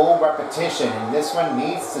that full repetition, and this one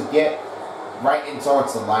needs to get right in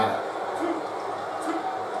towards the lineup.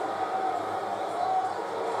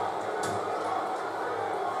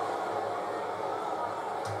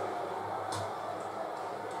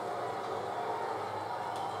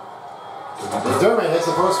 McDermott hits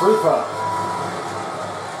the first free throw.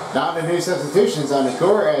 Now the new substitutions on the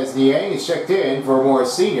court as Niang is checked in for Moore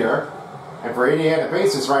Sr. And for Indiana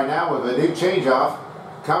Pacers right now with a new change-off,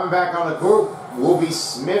 coming back on the court will be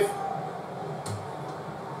Smith.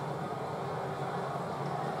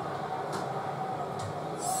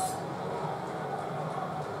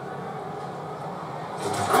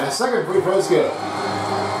 And the second free throw is good.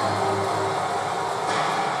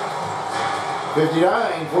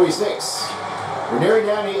 59-46. We're nearing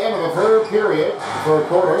down the end of the third period, third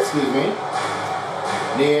quarter, excuse me.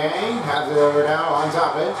 Niang has it over now on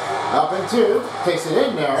Toppin. Up and 2. Takes it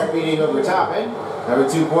in there, beating over Toppin. Number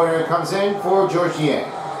 2-pointer comes in for George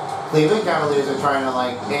Niang. Cleveland Cavaliers are trying to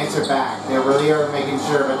answer back. They really are making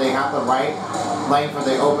sure that they have the right lane for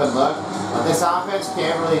the open look. But this offense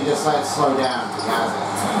can't really just let it slow down. He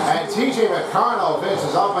hasn't. And TJ McConnell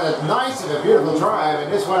finishes off with a nice and a beautiful drive,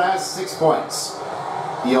 and this one has 6 points.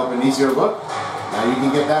 The open easier look. Now you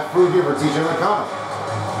can get that through here for TJ McConnell.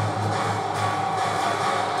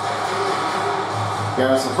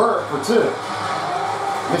 Garrison Burke for 2.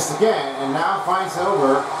 Missed again, and now finds it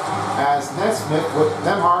over as Nesmith with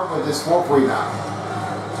Nemhard with his 4th rebound.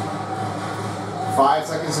 5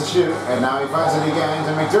 seconds to shoot, and now he finds it again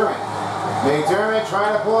to McDermott. McDermott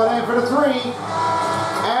trying to pull it in for the 3,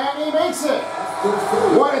 and he makes it.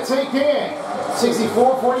 What a take in.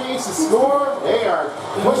 64-48 to score. They are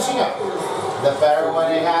pushing up. The better one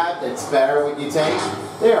they have, that's better when you take.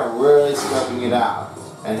 They are really smoking it out.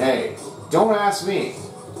 And hey, don't ask me.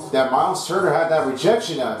 That Miles Turner had that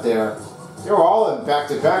rejection out there. They were all in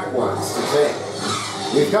back-to-back ones to take.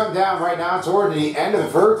 We've come down right now toward the end of the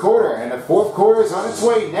third quarter, and the fourth quarter is on its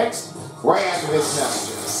way next, right after this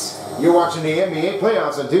messages. You're watching the NBA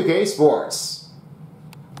playoffs on 2K Sports.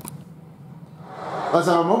 Let's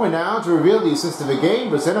have a moment now to reveal the assist of the game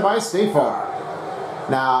presented by State Farm.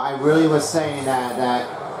 Now, I really was saying that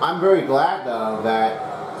I'm very glad, though, that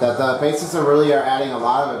the Pacers are adding a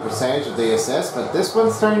lot of a percentage of the assists, but this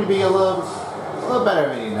one's starting to be a little better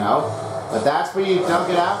than you know. But that's where you dunk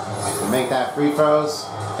it out, you make that free throws,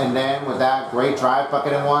 and then with that great drive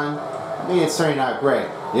bucket in one, I mean, it's turning out great.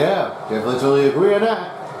 Yeah, definitely totally agree on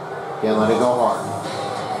that. Can't let it go hard.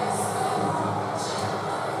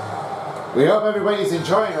 We hope everybody's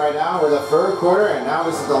enjoying right now. We're the third quarter, and now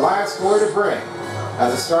this is the last quarter to bring.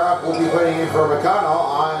 As a startup, we'll be putting in for McConnell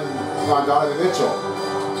on Donovan Mitchell.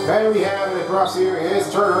 Then we have across here is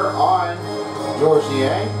Turner on George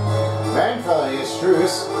Niang. Then following is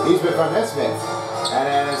Strus. He's with Van Nesmith. And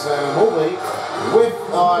then it's Mobley with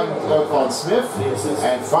on Smith.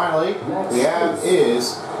 And finally, we have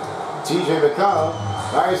is TJ McConnell.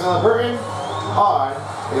 Darius Halliburton on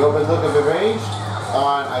the open look of the range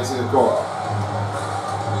on Isaiah Coral.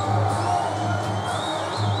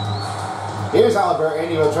 Here's Halliburton.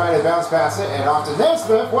 He will try to bounce past it, and off to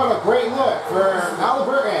Nesmith. What a great look for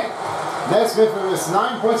Halliburton. Nesmith with his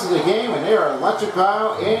 9 points of the game, and they are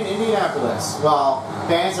electrified in Indianapolis. Well,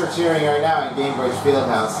 fans are cheering right now in Gainbridge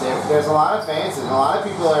Fieldhouse. There's a lot of fans, and a lot of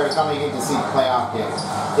people are coming in to see playoff games.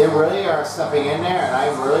 They really are stepping in there, and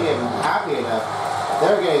I really am happy enough.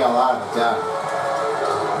 They're getting a lot of it done.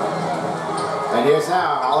 And here's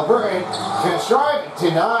now Halliburton can strike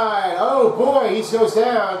tonight. Oh boy, he goes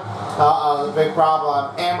down. The big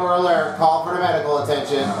problem. Amber alert. Call for the medical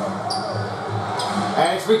attention.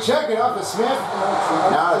 And it's rejected off to Smith.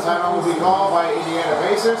 Now the timeout will be called by Indiana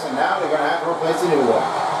Pacers, and now they're going to have to replace a new one.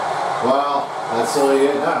 Well, that's really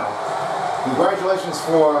it now. Congratulations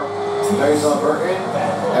for Darius Halliburton,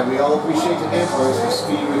 and we all appreciate the efforts for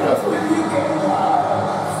speedy recovery.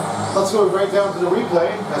 Let's go right down to the replay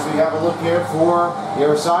as we have a look here for the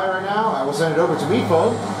other side right now. I will send it over to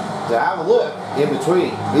MePhone to have a look in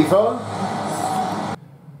between. MePhone?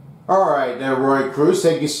 Alright, now Roy Cruz,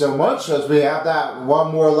 thank you so much. As we have that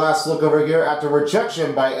one more last look over here at the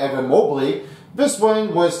rejection by Evan Mobley. This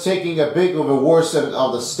one was taking a big of a worse of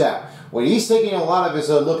the step. When he's taking a lot of his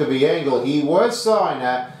look at the angle, he was sawing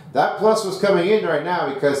that plus was coming in right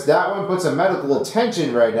now because that one puts a medical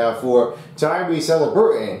attention right now for Tyrese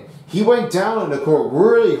Halliburton. He went down in the court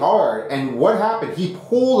really hard, and what happened? He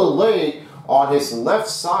pulled a leg on his left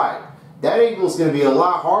side. That angle is going to be a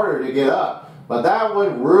lot harder to get up. But that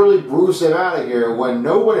one really bruised him out of here when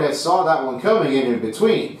no one had saw that one coming in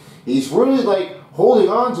between. He's really like holding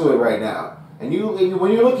on to it right now. And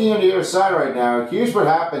when you're looking on the other side right now, here's what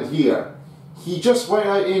happened here. He just went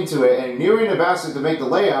into it and nearing the basket to make the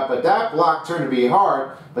layup, but that block turned to be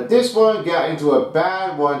hard. But this one got into a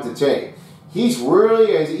bad one to take. He's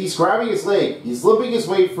grabbing his leg, he's limping his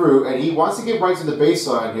way through, and he wants to get right to the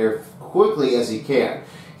baseline here quickly as he can.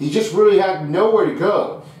 He just really had nowhere to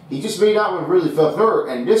go. He just made that one really feel hurt,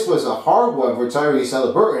 and this was a hard one for Tyrese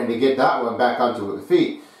Halliburton to get that one back onto his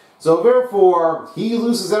feet. So therefore, he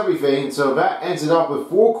loses everything, so that ends it up with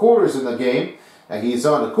 4 quarters in the game, and he's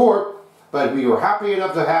on the court, but we were happy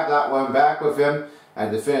enough to have that one back with him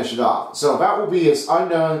and to finish it off. So that will be his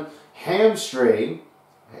unknown hamstring,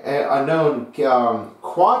 unknown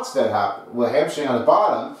quads that happened, with hamstring on the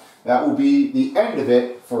bottom. That will be the end of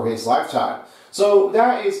it for his lifetime. So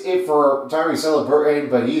that is it for Tyrese Halliburton,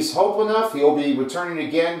 but he's hopeful enough. He'll be returning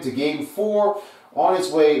again to Game 4 on his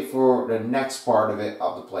way for the next part of it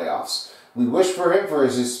of the playoffs. We wish for him for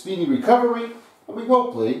his speedy recovery, and we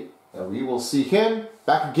hopefully that we will see him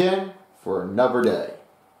back again for another day.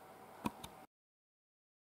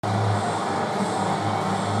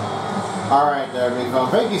 Alright, there we go.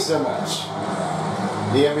 Thank you so much.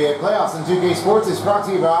 The NBA playoffs in 2K Sports is brought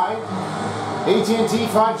to you by AT&T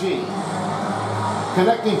 5G.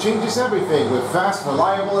 Connecting changes everything with fast,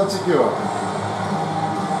 reliable, and secure.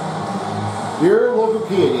 Your local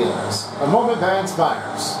Kia dealers. A moment that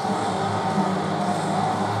inspires.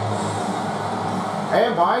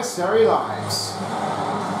 And by Starry Lives.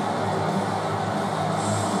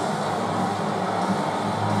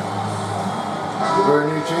 We're a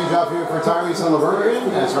new change up here for Tyrese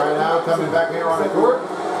Halliburton. As right now, coming back here on the court,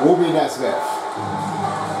 will be Nesmith.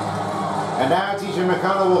 And now TJ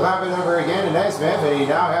McConnell will have it over again to Nesmith, and he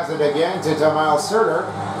now has it again to Miles Turner.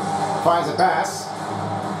 Finds a pass.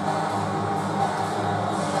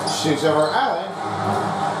 Shoots over Allen.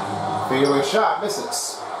 Fadeaway shot,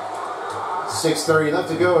 misses. 6:30 left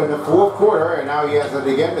to go in the 4th quarter, and now he has it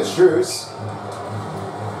again to Strus.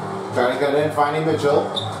 Trying to get in, finding Mitchell.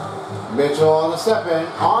 Mitchell on the step in,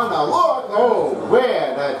 on the look. Oh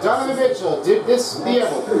man, Donovan Mitchell did this the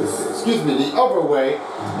other way.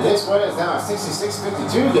 And this one is now a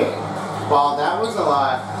 66-52 game. Well, that was a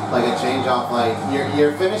lot like a change off. Like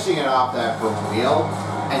you're finishing it off that from wheel,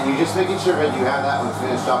 and you're just making sure that you have that one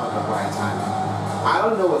finished off at the right time. I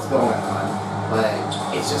don't know what's going on, but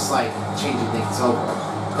it's just like changing things over.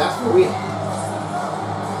 That's what we have.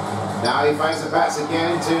 Now he finds the pass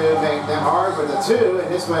again to make them hard with the 2, and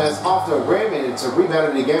this one is off the rim, and it's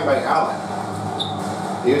rebounded again by Allen.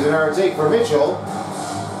 Here's another take for Mitchell.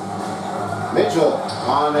 Mitchell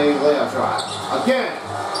on a layup try. Again,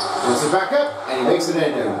 puts it back up, and he makes it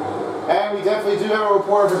in there. And we definitely do have a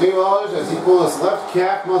report for Cavaliers as he pulls his left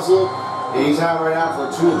calf muscle. He's out right now for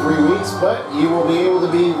 2 or 3 weeks, but he will be able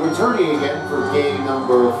to be returning again for game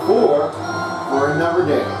number 4 for another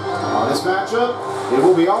day. On this matchup, it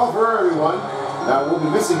will be all for everyone. We'll be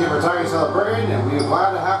missing him for Tyrese Halliburton, and we're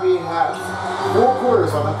glad to have 4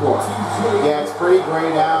 quarters on the court. Yeah, it's pretty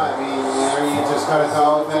great now. I mean, you just kind of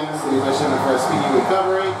call things. We wish him for a speedy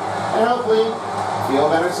recovery, and hopefully feel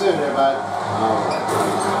better sooner. But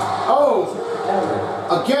oh,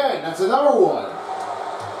 again, that's another one.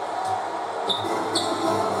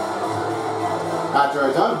 After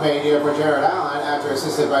a dunk made here for Jared Allen, after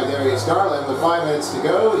assisted by Darius Garland with 5 minutes to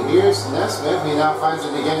go, here's Nesmith. He now finds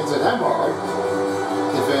it again to Nembhard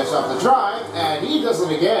to finish off the drive, and he does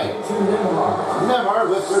it again. Nembhard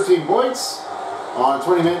with 13 points on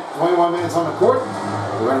 21 minutes on the court.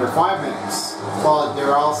 We're under 5 minutes. Well,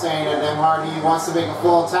 they're all saying that Nembhard, he wants to make a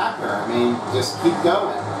full attacker. I mean, just keep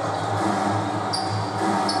going.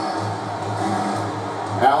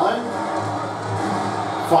 Allen,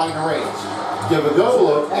 finding a range. Give a go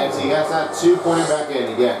look as he has that 2-pointer back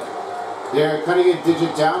in again. They're cutting a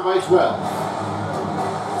digit down by 12.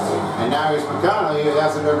 And now here's McConnell. He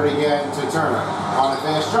has it over again to Turner. On the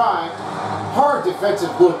finish drive. Hard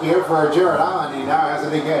defensive look here for Jared Allen. He now has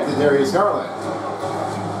it again to Darius Garland.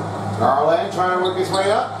 Garland trying to work his way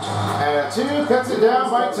up. And a 2 cuts it down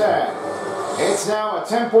by 10. It's now a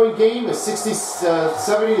 10-point game, a 70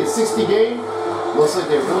 to 60 game. Looks like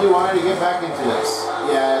they really wanted to get back into this.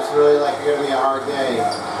 Yeah, it's really like going to be a hard day.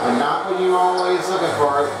 But not when you're always looking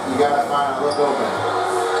for it. You got to find a look open.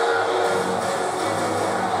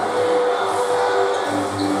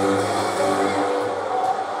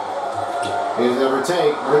 Here's number 2,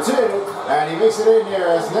 and he makes it in there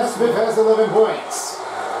as Nesmith has 11 points.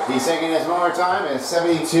 He's taking this one more time in a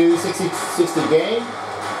 72-60 game,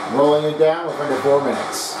 rolling it down with under 4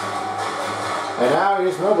 minutes. And now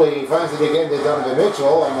here's Mobley, he finds it again to Donovan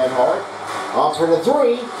Mitchell, and then Hart off for the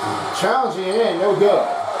 3, challenging it in, no good.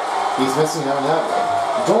 He's missing on that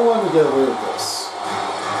one. Don't let me get away with this.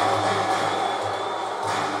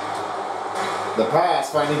 The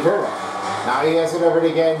pass finding Burrow. Now he has it over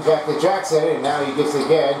again back to Jackson, and now he gets it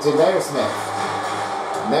again to Nesmith.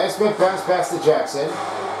 Nesmith bounce pass to Jackson.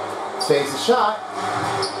 Takes a shot.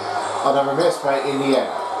 Another miss by Indiana.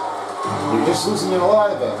 You're just losing a lot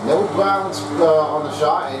of it. No balance on the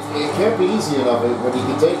shot. It can't be easy enough when you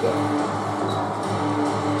can take it.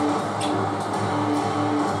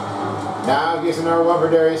 Now he gets another one for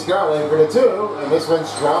Darius Garland for the 2, and this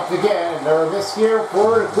one's dropped again. Another miss here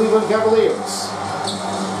for the Cleveland Cavaliers.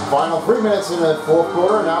 Final 3 minutes in the 4th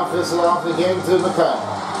quarter. Now fizzle off again to McConnell.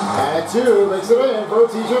 And 2 makes it in for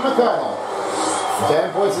TJ McConnell.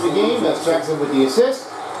 10 points in the game. That's Jackson with the assist.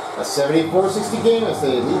 A 74-60 game as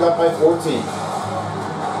they lead up by 14.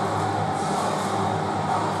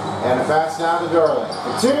 And a pass now to Garland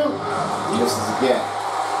for 2. Misses again.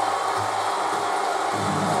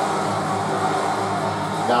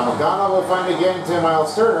 Now McConnell will find again to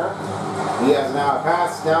Miles Turner. He has now a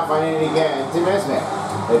pass. Now finding it again to Nesmith.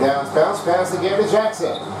 The bounce pass again to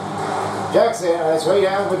Jackson. Jackson on his way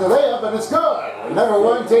down with the layup, and it's good. Number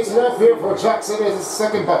 1 takes it up here for Jackson as his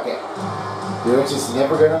second bucket. You're just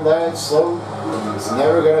never going to let it slow. He's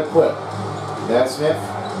never going to quit. Nesmith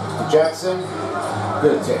to Jackson.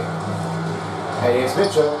 Good take. And here's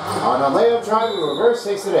Mitchell on a layup drive. Reverse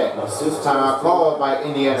takes it in. Timeout call by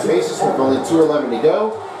Indiana Pacers with only 2:11 to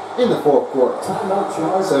go in the 4th quarter.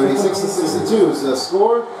 76-62 is the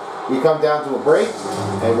score. We come down to a break,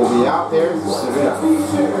 and we'll be out there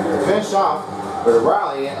to finish off with a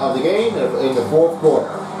rally of the game in the 4th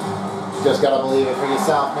quarter. Just got to believe it for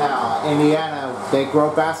yourself now. Indiana, they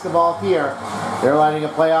grow basketball here. They're lighting a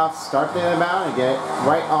playoff, start them out, and get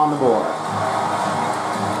right on the board.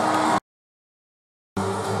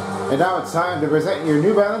 And now it's time to present your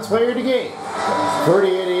New Balance player of the game. For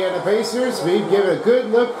the Indiana Pacers, we've given a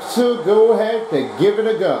good look, so go ahead to give it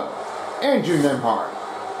a go. Andrew Nembhard.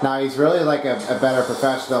 Now, he's really like a better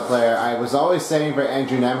professional player. I was always saying for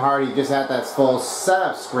Andrew Nembhard, he just had that full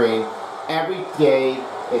setup screen. Every day,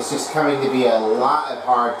 it's just coming to be a lot of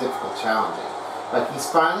hard, difficult challenging. Like, he's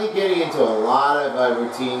finally getting into a lot of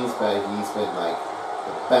routines, but he's been like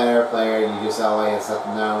a better player, and you just always have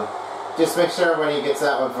to know. Just make sure when he gets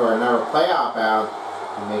that one for another playoff out,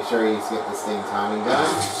 you make sure he's get this thing timing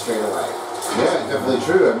done straight away. Yeah, definitely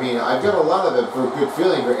true. I mean, I've got a lot of it for a good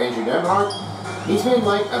feeling for Andrew Nembhard. He's been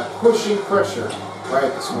like a pushing pressure right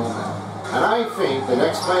at this moment. And I think the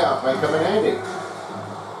next playoff might come in handy.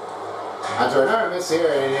 After another miss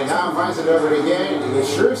here, and he now finds it over again. And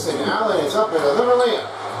Schurz and Allen is up with another layup.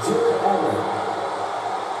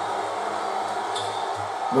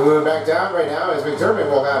 Moving back down right now as McDermott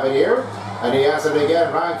will have it here. And he has it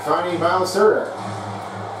again, right, finding Miles Turner.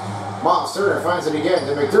 Miles Turner finds it again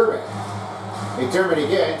to McDermott. McDermott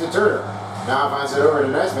again to Turner. Now finds it over to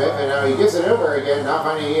Nesmith, and now he gets it over again, now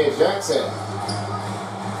finding he is Jackson.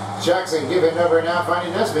 Jackson giving over, now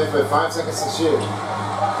finding Nesmith with 5 seconds to shoot.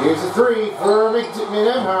 Here's a 3 for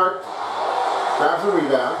Nembhard. Grabs the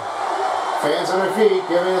rebound. Fans on their feet,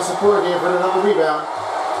 giving the support here for another rebound.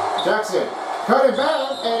 Jackson cut it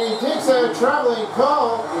back, and he takes a traveling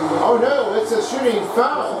call. Oh no, it's a shooting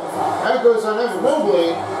foul. That goes on Evan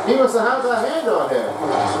Mobley. He must have had that hand on him.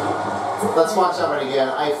 Let's watch that one again.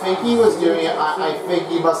 I think he was doing it. I think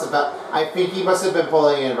he must have been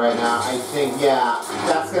pulling in right now. I think, yeah,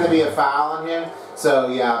 that's going to be a foul on him. So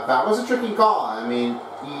yeah, that was a tricky call. I mean,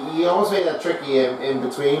 he almost made that tricky in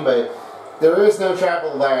between, but there is no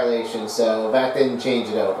travel violation, so that didn't change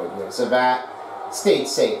it over. So that stayed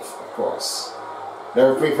safe, of course.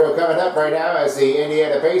 Another free throw coming up right now as the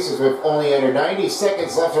Indiana Pacers, with only under 90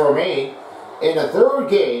 seconds left to remain in the 3rd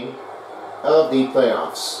game of the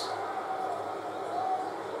playoffs.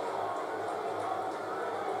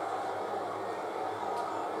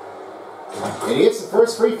 And he hits the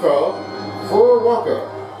first free throw for Walker.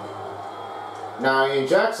 Now Ian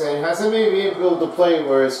Jackson hasn't been able to play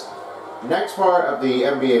for his next part of the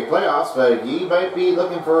NBA playoffs, but he might be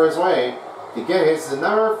looking for his way to get his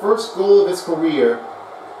another first goal of his career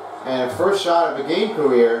and first shot of a game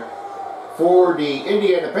career for the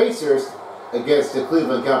Indiana Pacers against the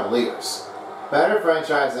Cleveland Cavaliers. Better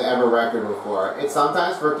franchise than ever record before. It's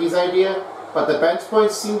sometimes Rookie's idea, but the bench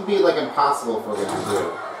points seem to be like impossible for him to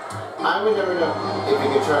do. I would never know if he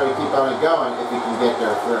could try to keep on it going if he can get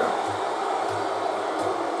there through.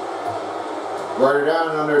 Runner down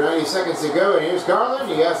and under 90 seconds to go, and here's Garland.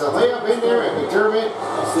 He has a layup in there, and McDermott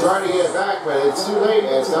trying to get it back, but it's too late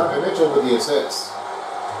as Donovan Mitchell with the assist.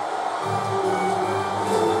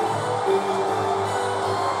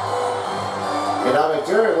 And now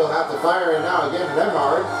McDermott will have to fire it now again to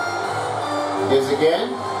Nemhard. Gives again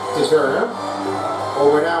to Turner.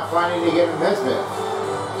 Over now finding to get him Nesmith.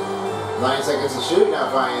 9 seconds to shoot, now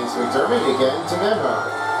finds McDermott again to Nemhard.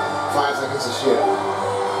 5 seconds to shoot.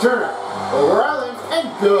 Turner over Allen, and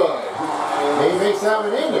good. He makes that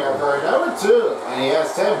one in there for another 2. And he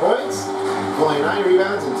has 10 points, only 9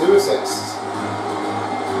 rebounds and 2 assists.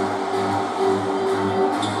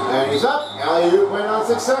 And he's up. Alley-oop went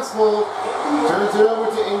unsuccessful. Turns it over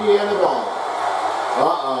to Indiana ball.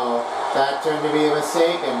 Uh-oh. That turned to be a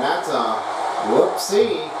mistake, and that's a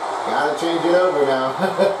whoopsie. Gotta change it over now.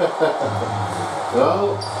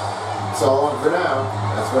 Well, it's all on for now.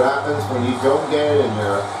 That's what happens when you don't get it in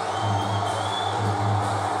there.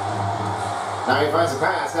 Now he finds a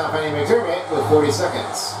pass, now finding McDermott with 40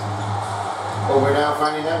 seconds. Over now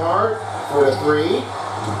finding Nemhard for the 3.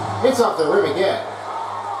 It's off the rim again.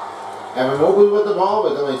 Evan Mobley with the ball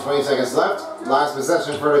with only 20 seconds left. Last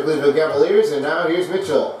possession for the Cleveland Cavaliers, and now here's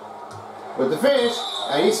Mitchell with the finish,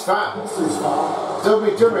 and he's fouled. Doug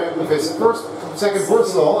McDermott with his second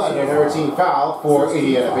personal and another team foul for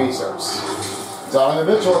Indiana Pacers. Donovan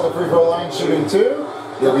Mitchell at the free throw line shooting 2.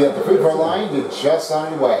 He'll be at the free throw line to just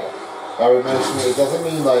on his way. I would mention it doesn't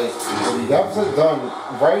mean like when he gets it done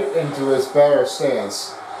right into his better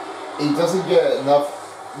stance, he doesn't get enough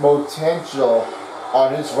potential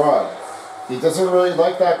on his run. He doesn't really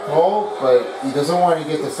like that call, but he doesn't want to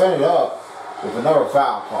get defended up with another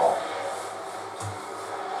foul call.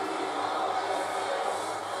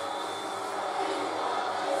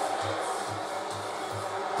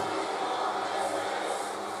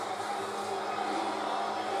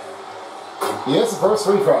 He hits the first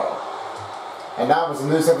free throw. And now with some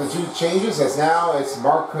new substitute changes, as now it's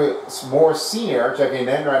Marcus Morris Sr. checking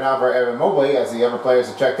in right now for Evan Mobley as the other players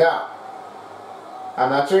have checked out. I'm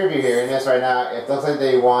not sure if you're hearing this right now. It looks like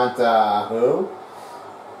they want, who?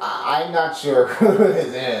 I'm not sure who it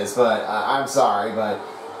is, but I'm sorry, but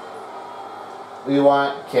we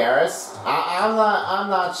want Karras. I'm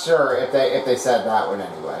not sure if they said that one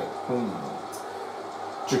anyway.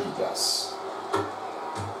 Tricky guess.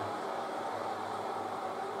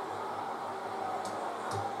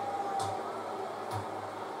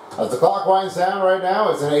 As the clock winds down right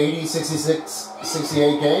now, it's an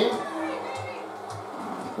 80-66-68 game.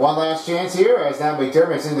 One last chance here as now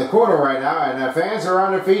McDermott's in the corner right now, and the fans are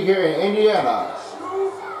on their feet here in Indiana.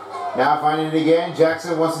 Now finding it again,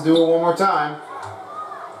 Jackson wants to do it one more time.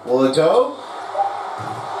 Will it go?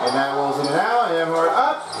 And that rolls in and out, and we're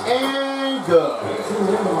up and good.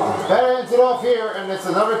 That ends it off here, and it's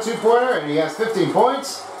another 2-pointer, and he has 15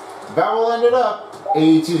 points. That will end it up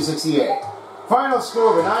 82-68. Final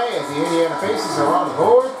score of the night as the Indiana Pacers are on the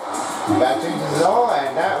board. That changes it all,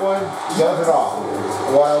 and that one does it all.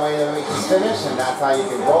 What a way to make this finish, and that's how you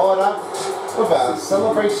can roll it up with a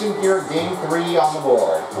celebration here at Game 3 on the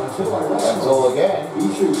board. Until again,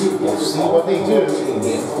 we'll see what they do in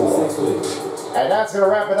Game 4. And that's going to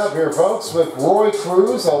wrap it up here, folks, with Roy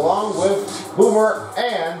Cruz along with Boomer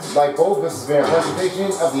and, like both, this has been a presentation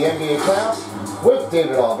of the NBA playoffs with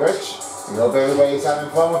David Aldrich. We hope everybody's having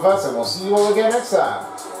fun with us, and we'll see you all again next time.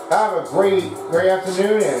 Have a great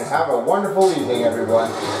afternoon, and have a wonderful evening, everyone.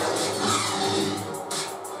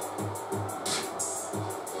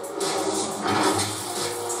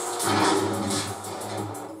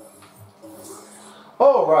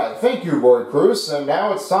 Alright, thank you, Roy Cruz. So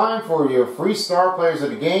now it's time for your free star players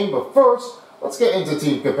of the game, but first, let's get into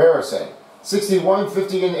team comparison. 61,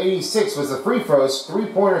 50, and 86 was the free throws,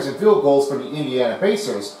 3-pointers, and field goals for the Indiana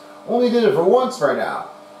Pacers. Only did it for once right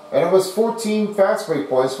now. And it was 14 fast break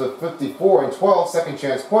points with 54 and 12 second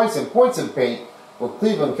chance points and points in paint with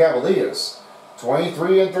Cleveland Cavaliers.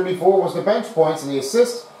 23 and 34 was the bench points and the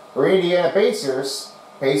assist for Indiana Pacers.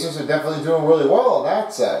 Pacers are definitely doing really well on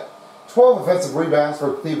that set. 12 offensive rebounds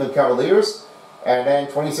for Cleveland Cavaliers, and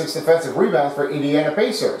then 26 defensive rebounds for Indiana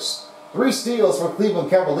Pacers. 3 steals for Cleveland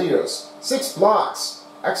Cavaliers. 6 blocks.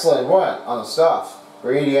 Excellent one on the stuff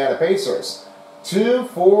for Indiana Pacers. 2,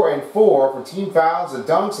 4, and 4 for team fouls and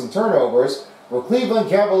dunks and turnovers for Cleveland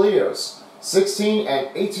Cavaliers. 16 and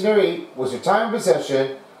 18:08 was your time of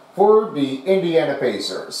possession for the Indiana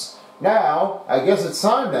Pacers. Now, I guess it's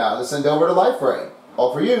time now to send over to LifeRay.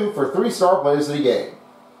 All for you for 3-star players of the game.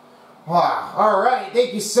 Wow, alright,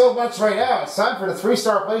 thank you so much right now. It's time for the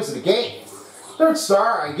 3-star players of the game. 3rd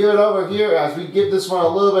star, I give it over here as we give this one a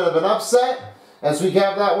little bit of an upset. As we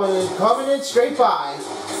have that one coming in straight by.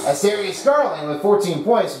 As Darius Garland with 14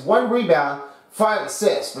 points, 1 rebound, 5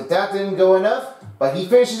 assists. But that didn't go enough. But he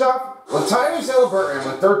finishes off with Tyrese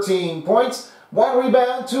Halliburton with 13 points, 1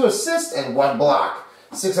 rebound, 2 assists, and 1 block.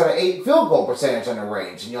 6 out of 8 field goal percentage on the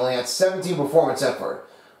range. And he only had 17 performance effort.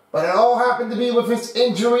 But it all happened to be with his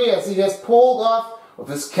injury as he has pulled off with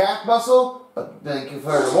his calf muscle. But thank you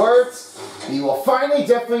for the words. He will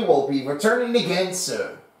definitely will be returning again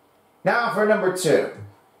soon. Now for number 2.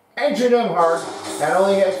 Andrew Nembhard not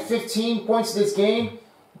only had 15 points in this game,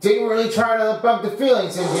 didn't really try to bug the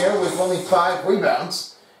feelings in here with only 5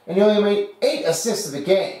 rebounds. And he only made 8 assists in the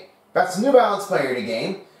game. That's the New Balance player of the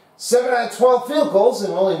game. 7 out of 12 field goals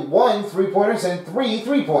and only 1 3-pointers and 3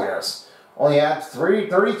 3-pointers. Only had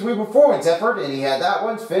 33 performance effort, and he had that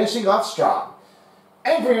one finishing off strong.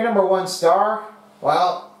 And for your number 1 star,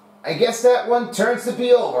 well, I guess that one turns to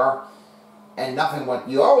be over. And nothing what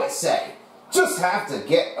you always say. Just have to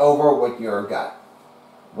get over with your gut.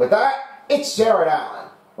 With that, it's Jared Allen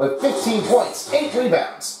with 15 points, 8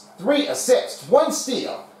 rebounds, 3 assists, 1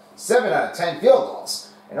 steal, 7 out of 10 field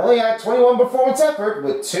goals, and only had 21 performance effort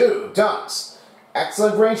with 2 dunks.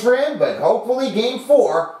 Excellent range for him, but hopefully Game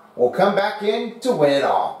 4 will come back in to win it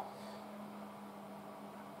all.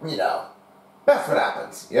 You know, that's what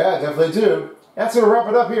happens. Yeah, I definitely do. That's going to wrap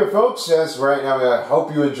it up here, folks. As right now, I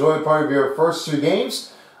hope you enjoyed part of your first 2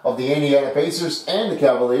 games of the Indiana Pacers and the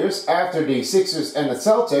Cavaliers. After the Sixers and the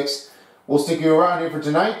Celtics, we'll stick you around here for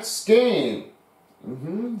tonight's game.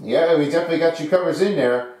 Yeah, we definitely got you covers in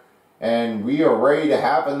there. And we are ready to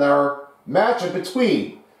have our matchup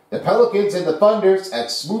between the Pelicans and the Thunders at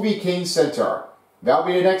Smoothie King Center. That'll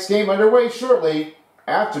be the next game underway shortly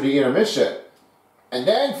after the intermission. And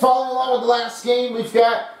then, following along with the last game, we've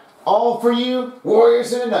got all for you,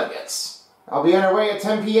 Warriors and the Nuggets. I'll be on our way at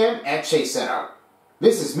 10 p.m. at Chase Center.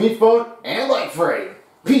 This is Meatphone and LifeRay.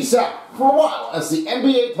 Peace out for a while as the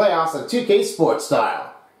NBA playoffs on 2K Sports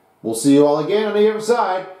Style. We'll see you all again on the other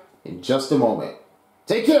side in just a moment.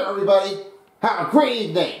 Take care, everybody. Have a great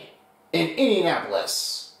evening in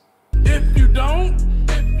Indianapolis. If you don't,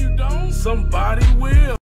 somebody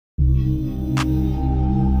will.